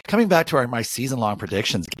 But coming back to my season-long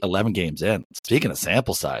predictions, 11 games in, speaking of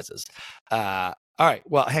sample sizes. All right.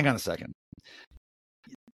 Well, hang on a second.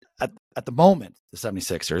 At the moment, the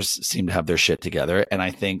 76ers seem to have their shit together. And I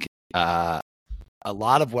think a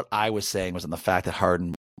lot of what I was saying was on the fact that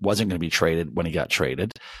Harden wasn't going to be traded when he got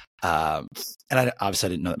traded. And I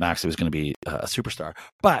didn't know that Maxey was going to be a superstar,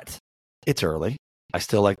 but it's early. I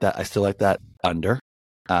still like that under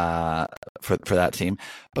for that team.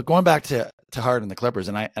 But going back to Harden and the Clippers,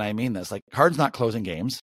 and I mean this, like Harden's not closing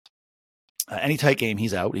games. Any tight game,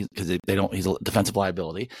 he's out because he's a defensive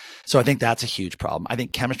liability. So I think that's a huge problem. I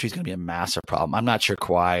think chemistry is going to be a massive problem. I'm not sure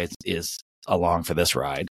Kawhi is along for this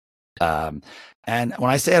ride. And when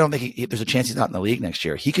I say I don't think there's a chance he's not in the league next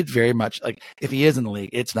year, he could very much, like, if he is in the league,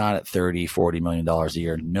 it's not at $30-40 million a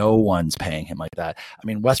year. No one's paying him like that. I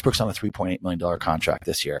mean, Westbrook's on a $3.8 million contract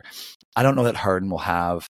this year. I don't know that Harden will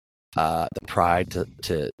have the pride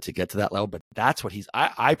to get to that level, but that's what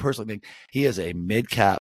I personally think he is a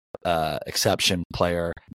mid-cap exception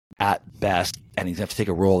player at best, and he's going to have to take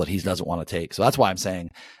a role that he doesn't want to take. So that's why I'm saying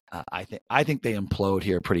I think they implode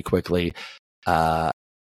here pretty quickly.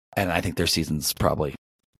 And I think their season's probably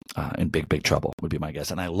in big trouble, would be my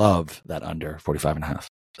guess. And I love that under 45.5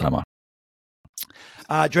 that I'm on.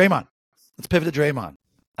 Draymond. Let's pivot to Draymond.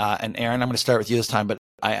 And Aaron, I'm going to start with you this time, but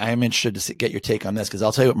I am interested to get your take on this, because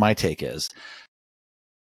I'll tell you what my take is.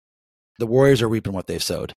 The Warriors are reaping what they've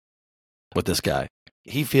sowed with this guy.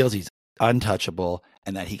 He feels he's untouchable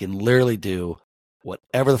and that he can literally do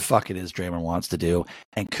whatever the fuck it is Draymond wants to do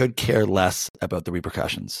and could care less about the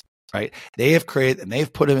repercussions. Right? They have created, and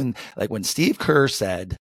they've put him in, like when Steve Kerr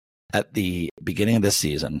said at the beginning of this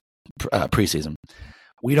season, preseason,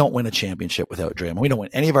 we don't win a championship without Draymond. We don't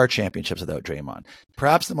win any of our championships without Draymond.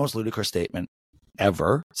 Perhaps the most ludicrous statement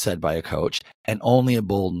ever said by a coach, and only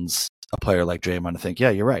emboldens a player like Draymond to think, yeah,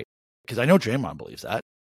 you're right. Because I know Draymond believes that.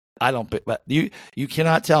 I don't, but you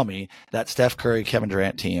cannot tell me that Steph Curry, Kevin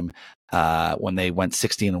Durant team, when they went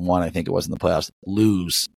 16-1, I think it was in the playoffs,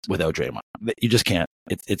 lose without Draymond. You just can't.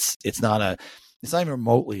 It's not even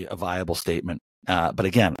remotely a viable statement. But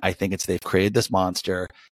again, I think they've created this monster.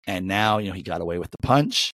 And now, he got away with the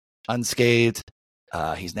punch unscathed.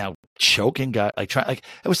 He's now choking guy it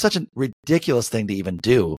was such a ridiculous thing to even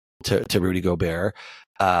do to Rudy Gobert.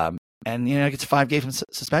 And gets a 5-game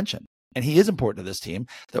suspension. And he is important to this team.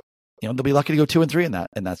 That they'll be lucky to go 2-3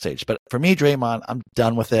 in that stage. But for me, Draymond, I'm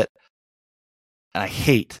done with it. And I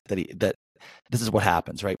hate that this is what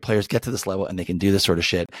happens, right? Players get to this level and they can do this sort of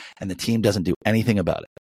shit, and the team doesn't do anything about it.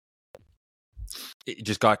 It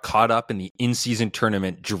just got caught up in the in-season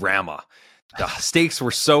tournament drama. The stakes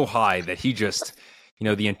were so high that he just,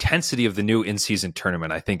 the intensity of the new in-season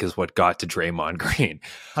tournament, I think, is what got to Draymond Green.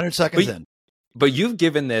 100 seconds in. But you've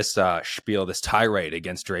given this spiel, this tirade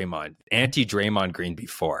against Draymond, anti-Draymond Green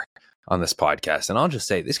before on this podcast. And I'll just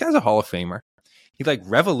say, this guy's a Hall of Famer. He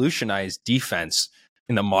revolutionized defense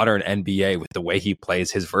in the modern NBA with the way he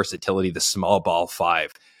plays, his versatility, the small ball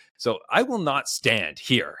 5. So I will not stand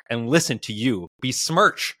here and listen to you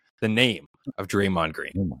besmirch the name of Draymond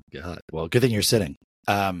Green. Oh my God. Well, good thing you're sitting.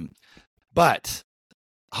 But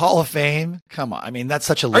Hall of Fame, come on. I mean, that's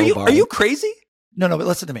such a low bar. Are you crazy? No, but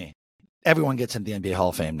listen to me. Everyone gets into the NBA Hall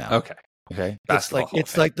of Fame now. Okay. It's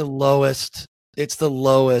like the lowest. It's the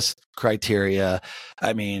lowest criteria.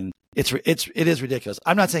 I mean, it is ridiculous.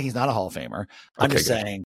 I'm not saying he's not a Hall of Famer. I'm just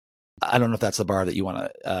saying, I don't know if that's the bar that you want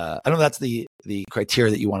to. I don't know if that's the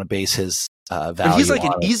criteria that you want to base his value. But he's like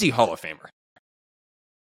an easy Hall of Famer.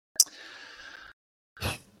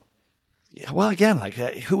 Yeah. Well, again,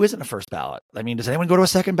 who isn't a first ballot? I mean, does anyone go to a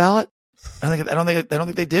second ballot? I don't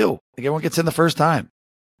think they do. Everyone gets in the first time.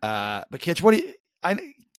 But Kitch,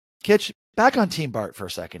 Kitch, back on Team Bart for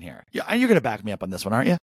a second here. Yeah, you're going to back me up on this one, aren't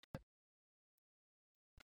you?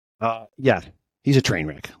 Yeah, he's a train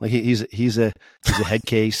wreck. He's a head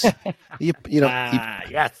case.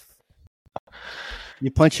 Yes.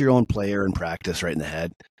 You punch your own player in practice right in the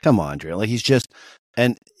head. Come on, Dre. He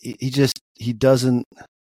doesn't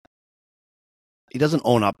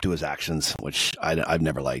own up to his actions, which I've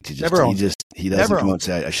never liked. He doesn't come out and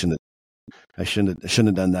say I shouldn't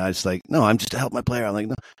have done that. It's like, no, I'm just to help my player. I'm like,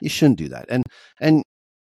 no, you shouldn't do that. And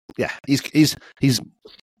yeah, he's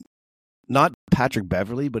not Patrick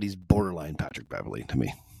Beverley, but he's borderline Patrick Beverley to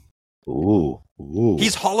me. Ooh.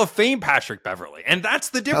 He's Hall of Fame Patrick Beverley, and that's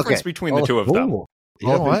the difference between the two of them. You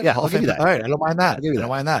know what? Yeah, I'll give you that. All right, I don't mind that.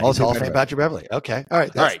 He's Hall of Fame Patrick Beverley. Okay, all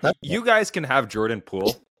right. You guys can have Jordan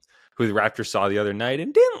Poole, who the Raptors saw the other night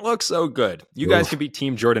and didn't look so good. You guys can be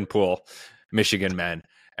Team Jordan Poole, Michigan men,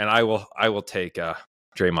 and I will take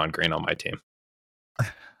Draymond Green on my team.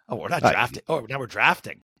 Oh, we're not drafting. Oh, now we're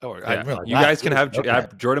drafting. Oh, yeah. You guys can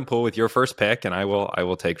have Jordan Poole with your first pick, and I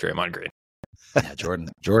will take Draymond Green. Yeah,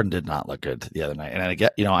 Jordan did not look good the other night, and I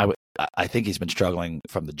get, I think he's been struggling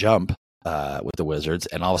from the jump with the Wizards,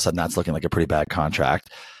 and all of a sudden that's looking like a pretty bad contract.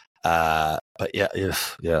 But yeah,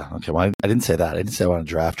 okay. Well, I didn't say that. I didn't say I want to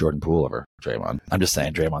draft Jordan Poole over Draymond. I'm just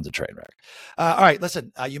saying Draymond's a train wreck. All right,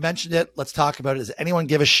 listen. You mentioned it. Let's talk about it. Does anyone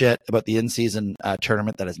give a shit about the in-season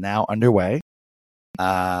tournament that is now underway?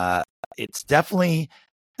 It's definitely.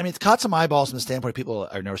 I mean, it's caught some eyeballs from the standpoint of people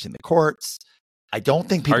are noticing the courts. I don't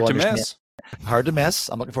think people understand. Hard to miss.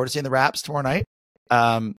 I'm looking forward to seeing the Raps tomorrow night.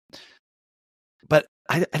 But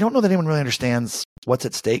I don't know that anyone really understands what's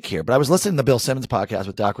at stake here. But I was listening to the Bill Simmons podcast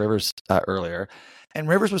with Doc Rivers earlier, and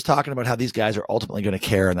Rivers was talking about how these guys are ultimately going to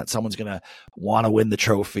care and that someone's going to want to win the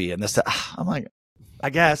trophy and this. I'm like, I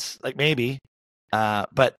guess, maybe.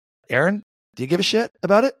 But Aaron, do you give a shit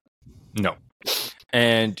about it? No.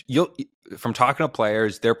 And from talking to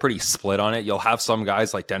players, they're pretty split on it. You'll have some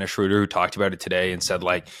guys like Dennis Schroeder who talked about it today and said, is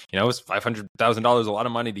 $500,000 a lot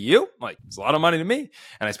of money to you? It's a lot of money to me.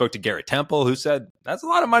 And I spoke to Garrett Temple, who said, that's a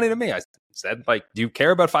lot of money to me. I said, do you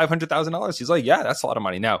care about $500,000? He's like, yeah, that's a lot of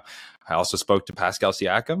money. Now, I also spoke to Pascal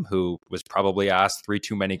Siakam, who was probably asked 3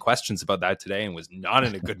 too many questions about that today and was not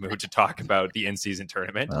in a good mood to talk about the in-season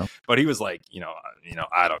tournament. Well, but he was like,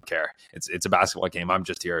 I don't care. It's a basketball game. I'm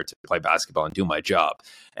just here to play basketball and do my job.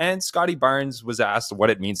 And Scotty Barnes was asked what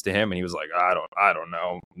it means to him, and he was like, I don't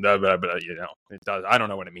know. I don't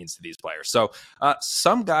know what it means to these players. So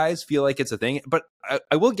some guys feel like it's a thing, but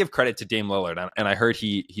I will give credit to Dame Lillard, and I heard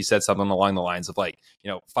he said something along the lines of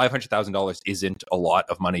 $500,000 isn't a lot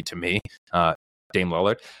of money to me, Dame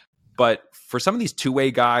Lillard. But for some of these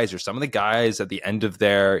two-way guys or some of the guys at the end of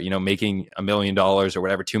their, making $1 million or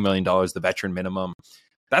whatever, $2 million, the veteran minimum,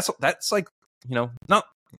 that's not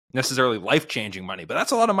necessarily life-changing money, but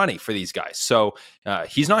that's a lot of money for these guys. So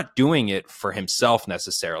he's not doing it for himself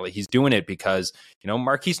necessarily. He's doing it because,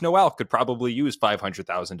 Marquise Noel could probably use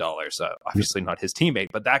 $500,000. Obviously not his teammate,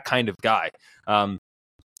 but that kind of guy.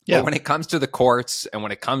 Yeah. But when it comes to the courts and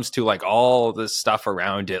when it comes to all the stuff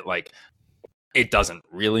around it, it doesn't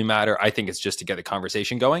really matter. I think it's just to get a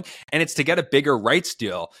conversation going, and it's to get a bigger rights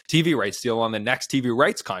deal, TV rights deal on the next TV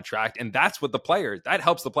rights contract. And that's what that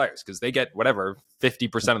helps the players because they get whatever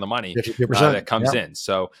 50% of the money that comes in.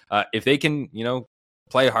 So if they can,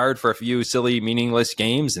 play hard for a few silly, meaningless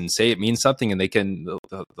games and say it means something, and they can,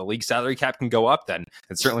 the league salary cap can go up, then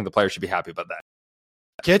certainly the players should be happy about that.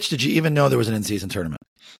 Kitch, did you even know there was an in-season tournament?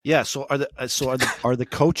 Yeah. So are the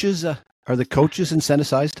coaches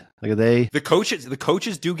incentivized? Like, are they the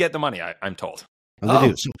coaches do get the money? I'm told. They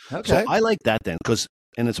do. Okay. So I like that then, because,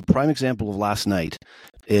 and it's a prime example of last night,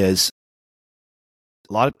 is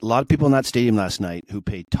a lot of people in that stadium last night who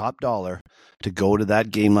paid top dollar to go to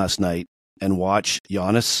that game last night and watch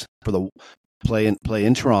Giannis for the play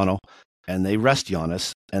in Toronto, and they rest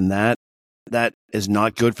Giannis, and that is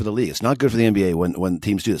not good for the league. It's not good for the NBA when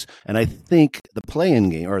teams do this. And I think the play-in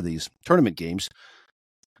game or these tournament games,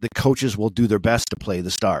 the coaches will do their best to play the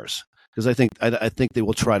stars, because I think they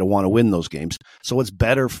will try to want to win those games. So it's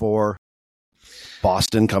better for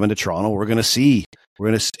Boston coming to Toronto. On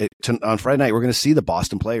Friday night, we're going to see the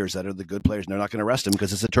Boston players that are the good players, and they're not going to rest them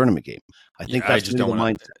because it's a tournament game. I think that's just the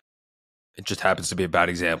mindset. It just happens to be a bad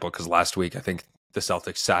example because last week I think the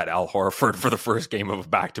Celtics sat Al Horford for the first game of a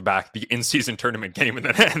back-to-back, the in-season tournament game, and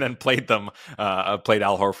then played Al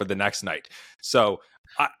Horford the next night. So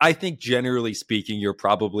I think generally speaking, you're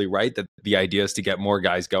probably right that the idea is to get more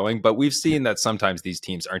guys going, but we've seen that sometimes these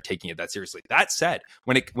teams aren't taking it that seriously. That said,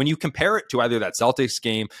 when you compare it to either that Celtics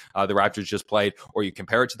game the Raptors just played, or you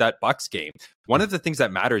compare it to that Bucks game, one of the things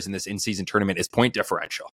that matters in this in-season tournament is point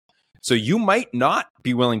differential. So you might not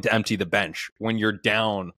be willing to empty the bench when you're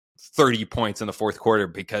down 30 points in the fourth quarter,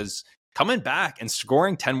 because coming back and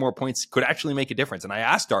scoring 10 more points could actually make a difference. And I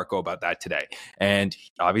asked Darko about that today. And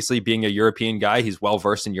obviously, being a European guy, he's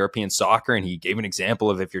well-versed in European soccer. And he gave an example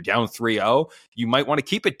of if you're down 3-0, you might want to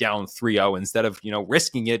keep it down 3-0 instead of,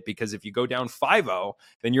 risking it, because if you go down 5-0,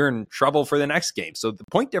 then you're in trouble for the next game. So the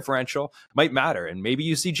point differential might matter. And maybe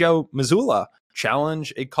you see Joe Mazzulla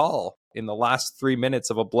challenge a call in the last 3 minutes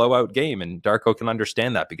of a blowout game. And Darko can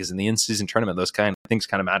understand that, because in the in-season tournament, those kind of things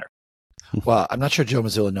kind of matter. Well, I'm not sure Joe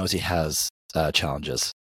Mazzulla knows he has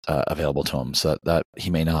challenges available to him, so that he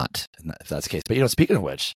may not, if that's the case. But, speaking of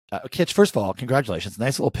which, Kitch, first of all, congratulations.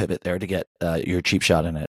 Nice little pivot there to get your cheap shot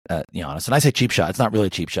in it, Giannis. And I say cheap shot. It's not really a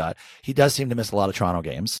cheap shot. He does seem to miss a lot of Toronto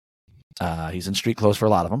games. He's in street clothes for a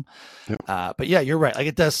lot of them. Yep. But yeah, you're right. Like,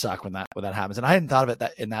 it does suck when that happens. And I hadn't thought of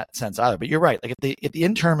it in that sense either. But you're right. Like, if the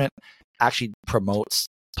in-tournament actually promotes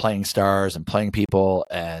playing stars and playing people,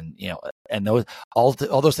 and and those all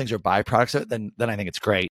those things are byproducts of it, then I think it's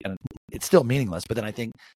great, and it's still meaningless. But then I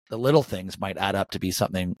think the little things might add up to be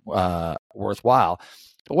something worthwhile.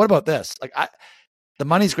 But what about this? Like, the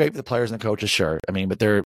money's great for the players and the coaches, sure. I mean, but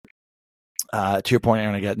they're to your point,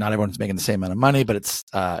 Aaron, again, not everyone's making the same amount of money, but it's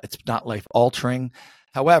not life altering.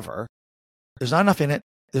 However, there's not enough in it.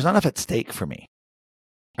 There's not enough at stake for me.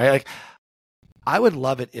 Right? Like, I would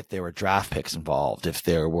love it if there were draft picks involved, if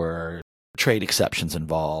there were trade exceptions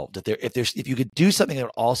involved, if you could do something that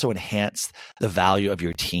would also enhance the value of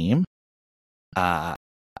your team.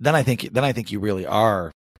 Then I think you really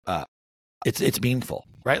are. It's meaningful,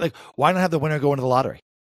 right? Like, why not have the winner go into the lottery?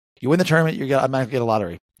 You win the tournament, I might get a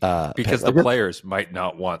lottery. Because the players might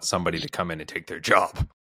not want somebody to come in and take their job.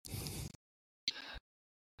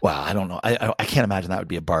 Well, I don't know. I can't imagine that would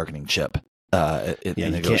be a bargaining chip. In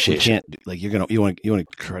negotiation. You want to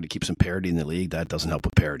try to keep some parity in the league. That doesn't help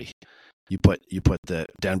with parity. You put the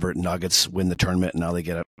Denver Nuggets win the tournament, and now they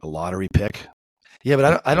get a lottery pick. Yeah,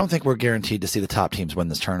 but I don't think we're guaranteed to see the top teams win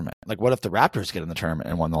this tournament. Like, what if the Raptors get in the tournament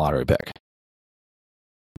and won the lottery pick?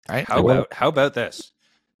 Right? How about this?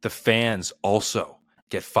 The fans also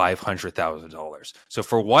get $500,000. So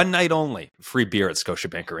for one night only, free beer at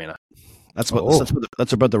Scotiabank Arena. That's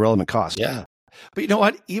about the relevant cost. Yeah. But you know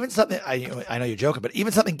what? Even something, I know you're joking, but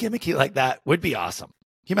even something gimmicky like that would be awesome.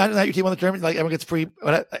 Can you imagine that your team won the tournament, like everyone gets free?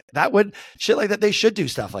 Shit like that. They should do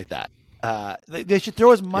stuff like that. They should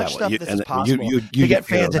throw as much stuff as possible to get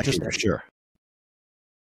fans interested. For sure.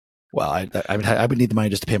 Well, I would need the money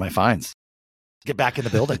just to pay my fines. Get back in the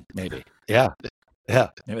building, maybe. Yeah.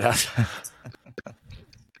 Maybe that's.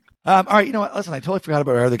 All right. You know what? Listen, I totally forgot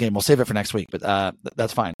about our other game. We'll save it for next week, but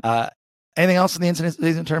that's fine. Anything else in the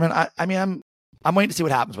in-season tournament? I mean, I'm waiting to see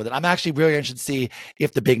what happens with it. I'm actually really interested to see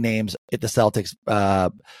if the big names, if the Celtics,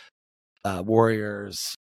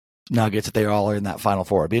 Warriors, Nuggets, if they all are in that Final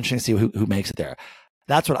Four. It'd be interesting to see who makes it there.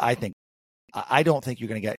 That's what I think. I don't think you're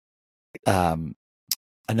going to get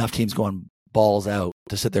enough teams going balls out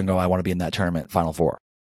to sit there and go, I want to be in that tournament Final Four.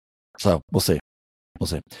 So we'll see.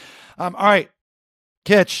 All right.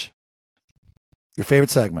 Kitch, your favorite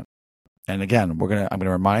segment. And again, I'm gonna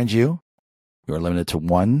remind you, you are limited to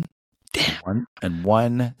one. Damn.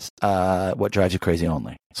 One. What drives you crazy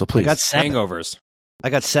only. So please. I got 7. Hangovers. I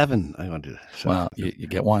got 7. I want to do that. So, well, you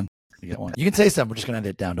get one. You get one. You can say something. We're just going to end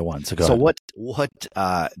it down to one. So go So ahead. what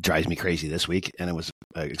drives me crazy this week? And it was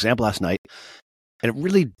an example last night, and it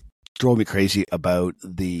really drove me crazy about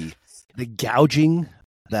the gouging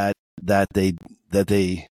that they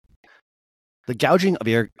the gouging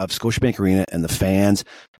of Scotiabank Arena and the fans,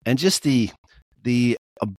 and just the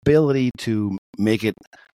ability to make it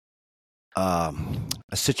a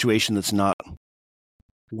situation that's not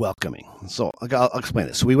welcoming. So I'll explain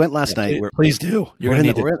this. So we went last night. Please do. We're in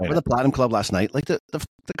the Platinum Club last night. Like the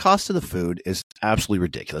cost of the food is absolutely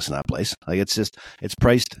ridiculous in that place. Like it's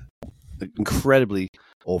priced incredibly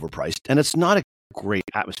overpriced, and it's not a great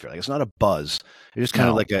atmosphere. Like it's not a buzz. It's just kind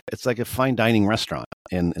of like a fine dining restaurant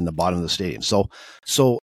in the bottom of the stadium. So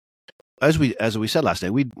as we said last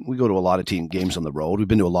night, we go to a lot of team games on the road. We've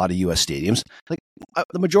been to a lot of U.S. stadiums. Like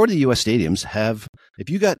the majority of the U.S. stadiums have, if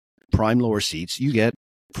you got prime lower seats, you get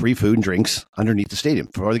free food and drinks underneath the stadium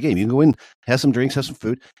for the game. You can go in, have some drinks, have some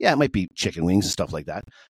food. Yeah, it might be chicken wings and stuff like that,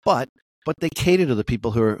 but they cater to the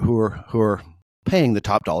people who are paying the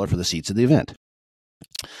top dollar for the seats of the event.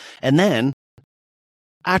 And then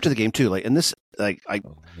after the game too, after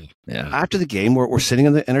the game, we're sitting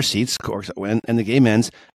in our seats, and the game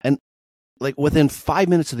ends, and like within 5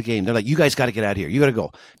 minutes of the game, they're like, "You guys got to get out of here. You got to go."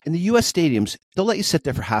 In the U.S. stadiums, they'll let you sit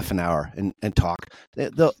there for half an hour and talk.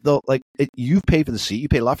 They'll you've paid for the seat. You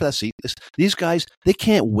paid a lot for that seat. These guys, they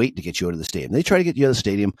can't wait to get you out of the stadium. They try to get you out of the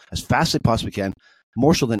stadium as fast as they possibly can,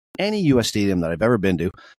 more so than any U.S. stadium that I've ever been to.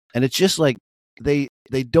 And it's just like they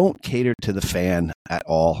don't cater to the fan at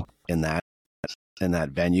all in that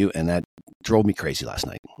venue, and that drove me crazy last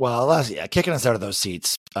night. Well, kicking us out of those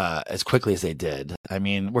seats as quickly as they did. I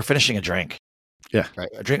mean, we're finishing a drink. Yeah. Right.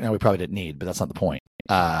 A drink now we probably didn't need, but that's not the point.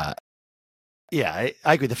 I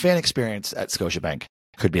agree. The fan experience at Scotiabank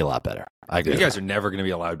could be a lot better. I agree. You guys are never going to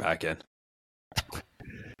be allowed back in.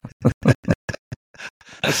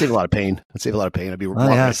 That'd save a lot of pain. I'd be a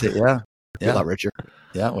lot richer.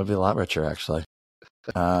 Yeah, it would be a lot richer, actually.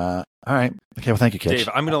 All right. Okay. Well, thank you, Kitch. Dave,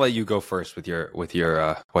 I'm going to let you go first with your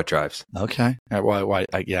what drives. Okay. All right,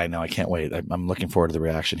 I know. I can't wait. I'm looking forward to the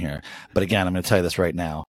reaction here. But again, I'm going to tell you this right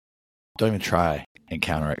now. Don't even try and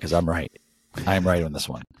counter it because I'm right. I am right on this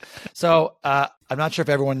one. So I'm not sure if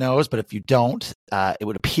everyone knows, but if you don't, it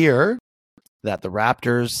would appear that the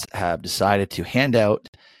Raptors have decided to hand out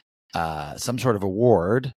some sort of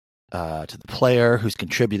award to the player who's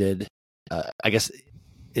contributed, I guess,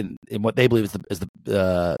 in what they believe is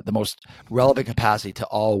the most relevant capacity to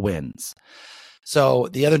all wins. So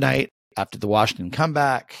the other night after the Washington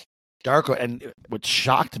comeback, Darko, and what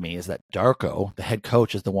shocked me is that Darko, the head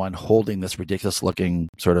coach, is the one holding this ridiculous looking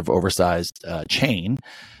sort of oversized chain.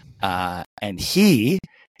 And he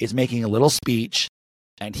is making a little speech,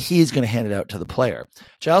 and he's going to hand it out to the player,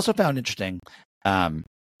 which I also found interesting, that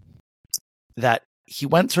he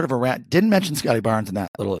went sort of around, didn't mention Scotty Barnes in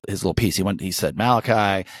his little piece. He said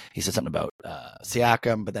Malachi, he said something about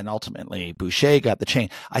Siakam, but then ultimately Boucher got the chain.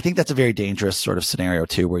 I think that's a very dangerous sort of scenario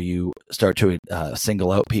too, where you start to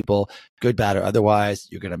single out people, good, bad, or otherwise.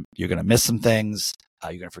 You're gonna miss some things.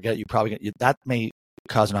 You're gonna forget. That may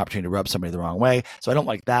cause an opportunity to rub somebody the wrong way. So I don't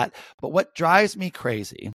like that. But what drives me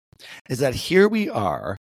crazy is that here we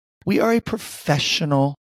are a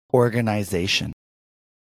professional organization.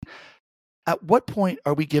 At what point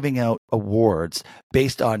are we giving out awards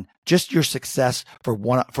based on just your success for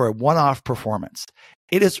a one-off performance?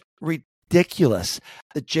 It is ridiculous.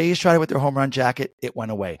 The Jays tried it with their home run jacket. It went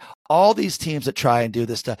away. All these teams that try and do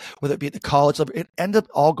this stuff, whether it be at the college level, it ends up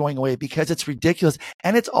all going away because it's ridiculous.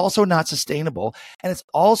 And it's also not sustainable. And it's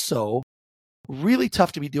also really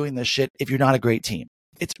tough to be doing this shit if you're not a great team.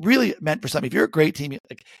 It's really meant for something. If you're a great team,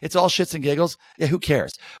 it's all shits and giggles. Yeah, who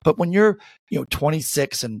cares? But when you're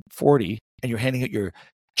 26 and 40 and you're handing out your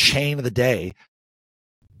chain of the day,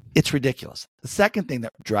 it's ridiculous. The second thing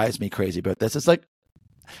that drives me crazy about this is like,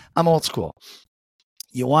 I'm old school.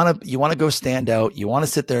 You want to go stand out. You want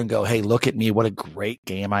to sit there and go, hey, look at me. What a great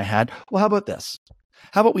game I had. Well, how about this?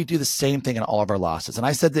 How about we do the same thing in all of our losses? And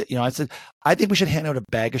I said that, I think we should hand out a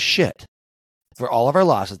bag of shit for all of our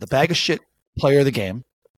losses, the bag of shit player of the game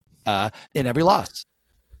in every loss.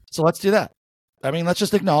 So let's do that. I mean, let's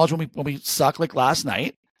just acknowledge when we suck like last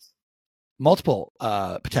night, multiple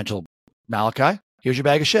potential Malachi. Here's your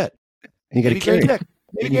bag of shit. And you got to carry it.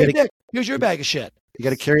 Here's your bag of shit. You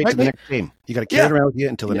got to carry it to the next game. You got to carry it around with you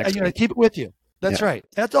until the next game. You got to keep it with you. That's right.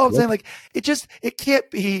 That's all I'm saying. Like it can't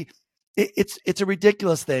be. It's a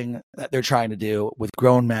ridiculous thing that they're trying to do with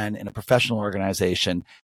grown men in a professional organization.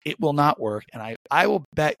 It will not work. And I will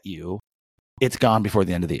bet you it's gone before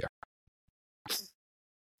the end of the year.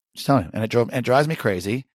 Just telling you. And it drives me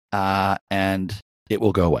crazy. And it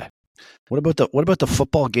will go away. What about the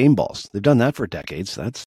football game balls? They've done that for decades.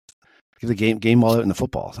 That's give the game ball out in the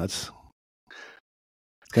football. That's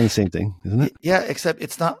kind of the same thing, isn't it? Yeah, except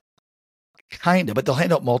it's not kind of, but they'll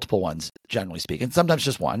hand out multiple ones, generally speaking. Sometimes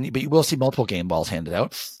just one, but you will see multiple game balls handed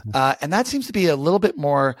out. And that seems to be a little bit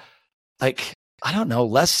more like, I don't know,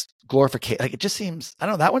 less glorification. Like it just seems, I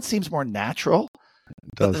don't know, that one seems more natural.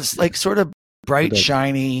 But it's like sort of bright,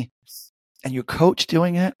 shiny, and your coach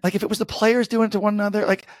doing it. Like if it was the players doing it to one another,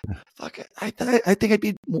 like, fuck it, I think I'd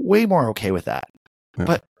be way more okay with that. Yeah.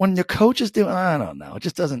 But when your coach is doing, I don't know, it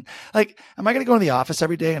just doesn't, like, am I going to go to the office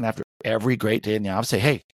every day and after every great day in the office say,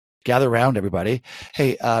 hey, gather around everybody.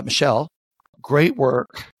 Hey, Michelle, great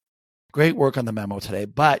work on the memo today,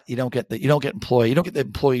 but you don't get the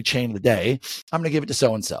employee chain of the day. I'm going to give it to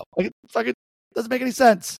so-and-so. Like, fuck it, doesn't make any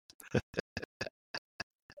sense.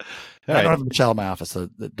 I don't have Michelle in my office, so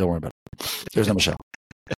don't worry about it. There's no Michelle.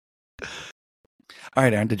 All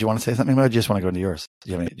right, Aaron, did you want to say something about it? Do you just want to go into yours?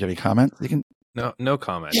 Do you have any comments? You can. No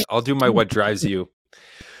comment. I'll do my what drives you,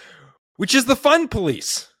 which is the fun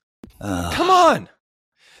police. Come on.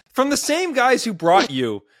 From the same guys who brought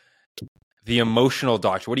you the emotional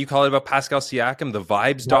doctor. What do you call it about Pascal Siakam? The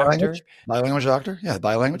vibes doctor? Body language doctor? Yeah,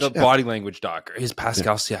 body language. The body language doctor. Is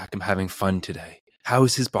Pascal Siakam having fun today? How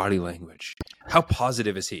is his body language? How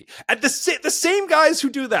positive is he? And the same guys who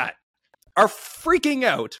do that are freaking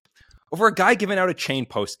out over a guy giving out a chain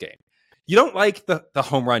post game. You don't like the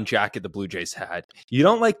home run jacket the Blue Jays had. You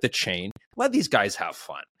don't like the chain. Let these guys have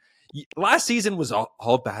fun. Last season was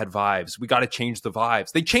all bad vibes. We got to change the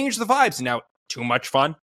vibes. They changed the vibes. Now, too much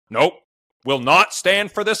fun? Nope. Will not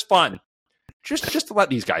stand for this fun. Just to let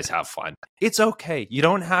these guys have fun. It's okay. You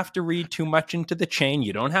don't have to read too much into the chain.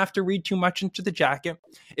 You don't have to read too much into the jacket.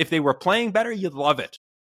 If they were playing better, you'd love it.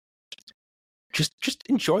 Just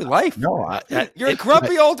enjoy life. No, you're a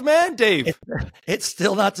grumpy old man, Dave. It's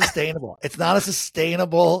still not sustainable. It's not a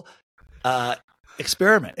sustainable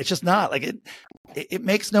experiment. It's just not. Like it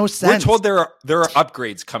makes no sense. We're told there are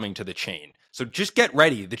upgrades coming to the chain. So just get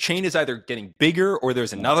ready. The chain is either getting bigger or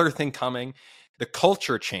there's another thing coming. The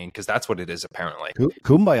culture chain, because that's what it is apparently.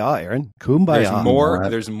 Kumbaya, Aaron. Kumbaya.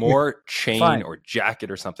 There's more chain or jacket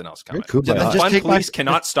or something else coming. The fun police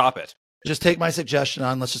cannot stop it. Just take my suggestion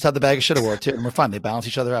on. Let's just have the bag of shit award too, and we're fine. They balance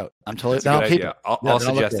each other out. I'm totally down. I'll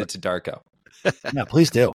suggest it to Darko. Yeah,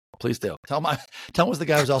 please do. Please do. Tell him was the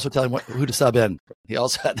guy who's also telling who to sub in. He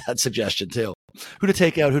also had that suggestion too. Who to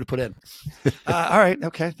take out, who to put in. All right.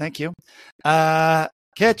 Okay. Thank you.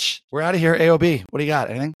 Kitch, we're out of here. AOB. What do you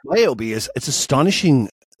got? Anything? AOB it's astonishing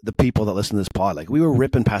the people that listen to this pod. Like we were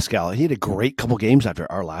ripping Pascal. He had a great couple games after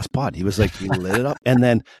our last pod. He was like, he lit it up. And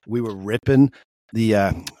then we were ripping the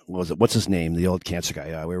what was it? What's his name? The old cancer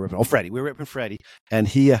guy. We were ripping. Freddie. We were ripping Freddie, and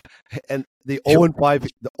he and the 0-5.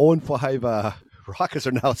 The 0-5 Rockets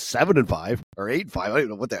are now 7-5 or 8-5. I don't even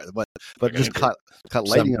know what they're, but just cut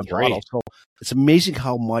lightning in a bottle. So it's amazing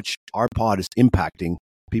how much our pod is impacting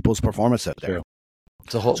people's performance out there.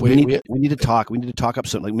 So we need to talk. We need to talk up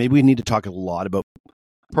something. Like maybe we need to talk a lot about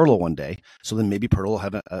Pirlo one day. So then maybe Pirlo will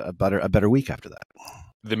have a better week after that.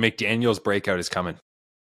 The McDaniels breakout is coming.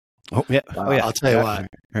 Oh yeah. I'll tell you what.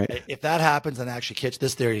 Right. If that happens, then actually Kitch,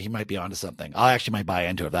 this theory, he might be onto something. I actually might buy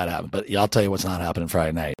into it if that happens. But I'll tell you what's not happening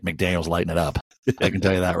Friday night. McDaniel's lighting it up. I can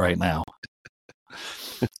tell you that right now.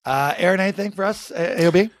 Aaron, anything for us?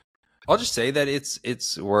 AOB? I'll just say that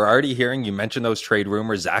it's we're already hearing, you mentioned those trade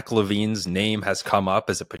rumors. Zach LaVine's name has come up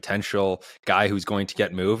as a potential guy who's going to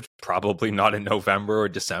get moved, probably not in November or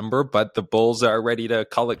December, but the Bulls are ready to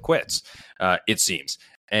call it quits, it seems.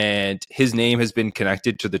 And his name has been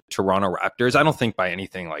connected to the Toronto Raptors. I don't think by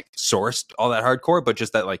anything like sourced all that hardcore, but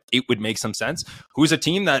just that like it would make some sense. Who's a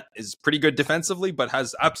team that is pretty good defensively, but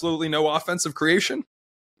has absolutely no offensive creation?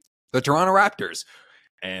 The Toronto Raptors.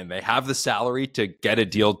 And they have the salary to get a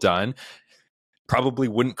deal done. Probably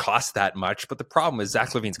wouldn't cost that much. But the problem is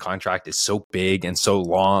Zach LaVine's contract is so big and so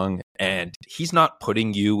long, and he's not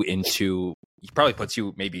putting you into, he probably puts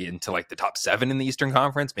you maybe into like the top 7 in the Eastern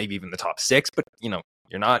Conference, maybe even the top 6, but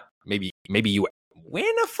you're not, maybe you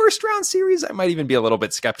win a first round series. I might even be a little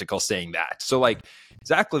bit skeptical saying that. So like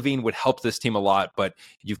Zach LaVine would help this team a lot, but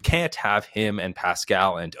you can't have him and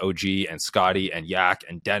Pascal and OG and Scotty and Yak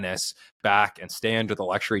and Dennis back and stay under the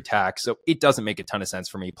luxury tax. So it doesn't make a ton of sense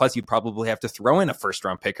for me. Plus, you'd probably have to throw in a first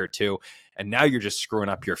round pick or two. And now you're just screwing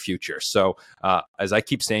up your future. So as I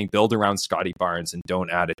keep saying, build around Scotty Barnes and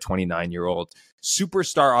don't add a 29-year-old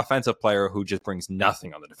superstar offensive player who just brings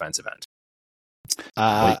nothing on the defensive end.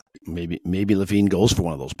 Maybe Levine goes for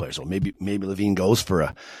one of those players. So maybe Levine goes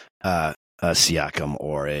for a Siakam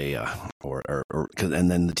or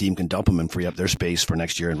and then the team can dump him and free up their space for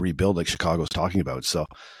next year and rebuild like Chicago's talking about. So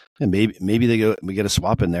maybe we get a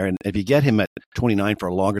swap in there, and if you get him at 29 for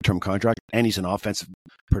a longer term contract and he's an offensive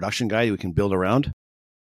production guy who we can build around,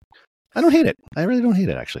 I don't hate it. I really don't hate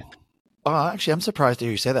it, actually. Actually, I'm surprised to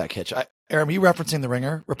hear you say that, Kitch. Aaron, are you referencing the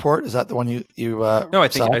Ringer report? Is that the one you No, I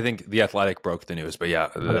think the Athletic broke the news, but yeah,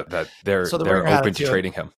 that they're open to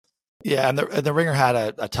trading him. Yeah, and the Ringer had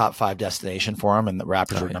a top 5 destination for him, and the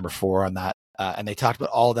Raptors were number 4 on that. And they talked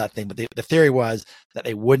about all of that thing, but the theory was that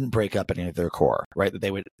they wouldn't break up any of their core, right? That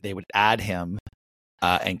they would add him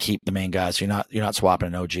and keep the main guys. So you're not swapping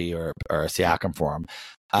an OG or a Siakam for him.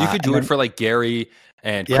 You could do it for like Gary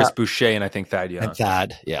and Chris Boucher, and I think Thad Young. And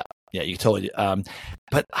Thad, yeah, you totally.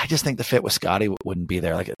 But I just think the fit with Scotty wouldn't be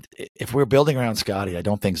there. Like if we're building around Scotty, I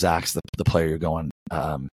don't think Zach's the player you're going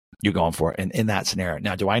for in that scenario.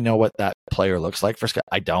 Now, do I know what that player looks like for Scott?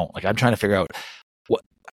 I don't. Like I'm trying to figure out what.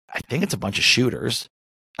 I think it's a bunch of shooters,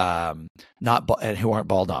 and who aren't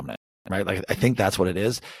ball dominant, right? Like I think that's what it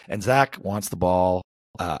is. And Zach wants the ball.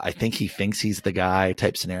 I think he thinks he's the guy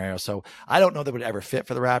type scenario. So I don't know that it would ever fit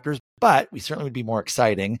for the Raptors, but we certainly would be more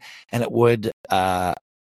exciting, and it would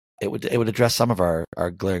address some of our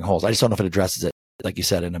glaring holes. I just don't know if it addresses it, like you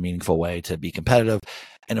said, in a meaningful way to be competitive.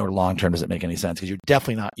 And over long term, does it make any sense? Because you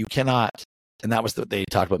cannot, and that was what they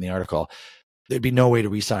talked about in the article. There'd be no way to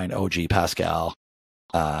re-sign OG Pascal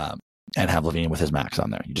and have Levine with his max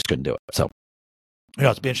on there. You just couldn't do it. So,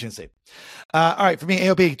 it's be interesting to see. All right, for me,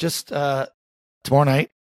 AOB, just tomorrow night,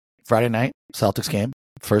 Friday night, Celtics game,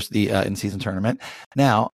 first the in-season tournament.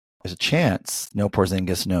 Now, there's a chance no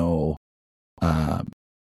Porzingis, no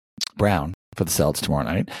Brown for the Celtics tomorrow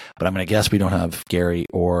night, but I'm going to guess we don't have Gary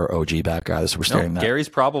or OG back either, so we're staring that. Gary's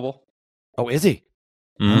probable. Oh, is he?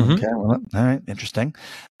 Mm-hmm. Okay, well, all right, interesting.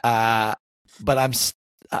 But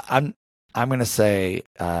I'm going to say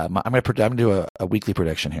I'm going to do a weekly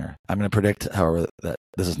prediction here. I'm going to predict, however, that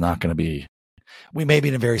this is not going to be. We may be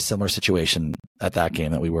in a very similar situation at that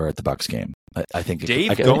game that we were at the Bucks game. I think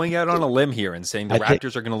Dave going out on a limb here and saying the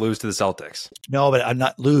Raptors are going to lose to the Celtics. No, but I'm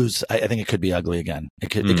not lose. I think it could be ugly again. It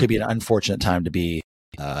could be an unfortunate time to be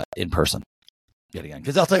in person yet again.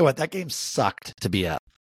 Because I'll tell you what, that game sucked to be at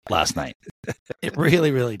last night. It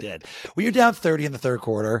really, really did. When you're down 30 in the third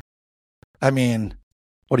quarter, I mean,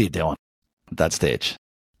 what are you doing at that stage?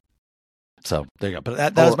 So there you go.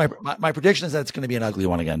 But that is my prediction is that it's going to be an ugly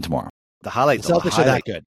one again tomorrow. The Celtics are that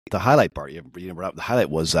good. The highlight part, the highlight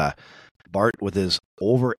was Bart with his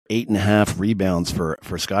over 8.5 rebounds for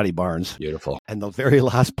Scotty Barnes. Beautiful. And the very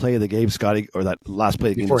last play of the game, Scotty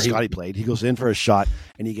played, he goes in for a shot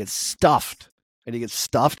and he gets stuffed. And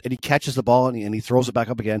he catches the ball and he throws it back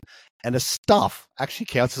up again. And the stuff actually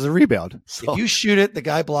counts as a rebound. So if you shoot it, the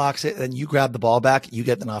guy blocks it, and you grab the ball back, you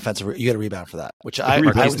get you get a rebound for that. Which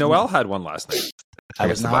Marquise Noel had one last night. I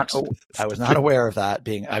was not aware of that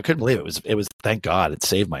being. I couldn't believe it. It was. Thank God, it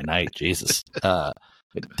saved my night. Jesus,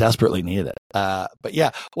 it desperately needed it. But yeah,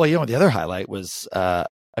 well, the other highlight was. I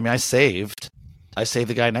saved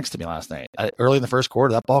the guy next to me last night. Early in the first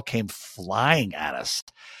quarter, that ball came flying at us.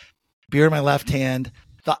 Beer in my left hand.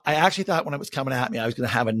 I actually thought when it was coming at me, I was going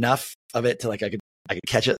to have enough of it to I could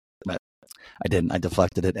catch it, but I didn't. I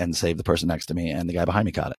deflected it and saved the person next to me, and the guy behind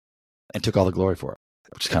me caught it and took all the glory for it,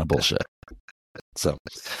 which is kind of bullshit. So,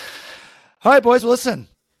 all right, boys. Well, listen,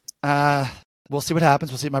 we'll see what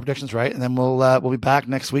happens. We'll see if my prediction's right, and then we'll be back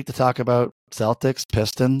next week to talk about Celtics,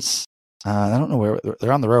 Pistons. I don't know where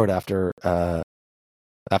they're on the road after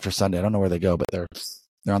Sunday. I don't know where they go, but they're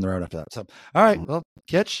on the road after that. So, all right. Well,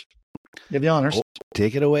 Kitch, you have the honors.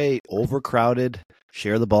 Take it away. Overcrowded.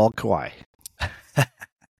 Share the ball, Kawhi.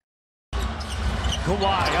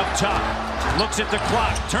 Kawhi up top. Looks at the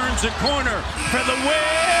clock. Turns the corner for the win.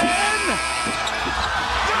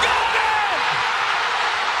 Got it!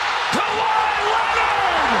 Kawhi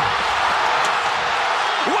Leonard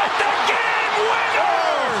with the game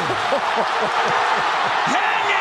winner!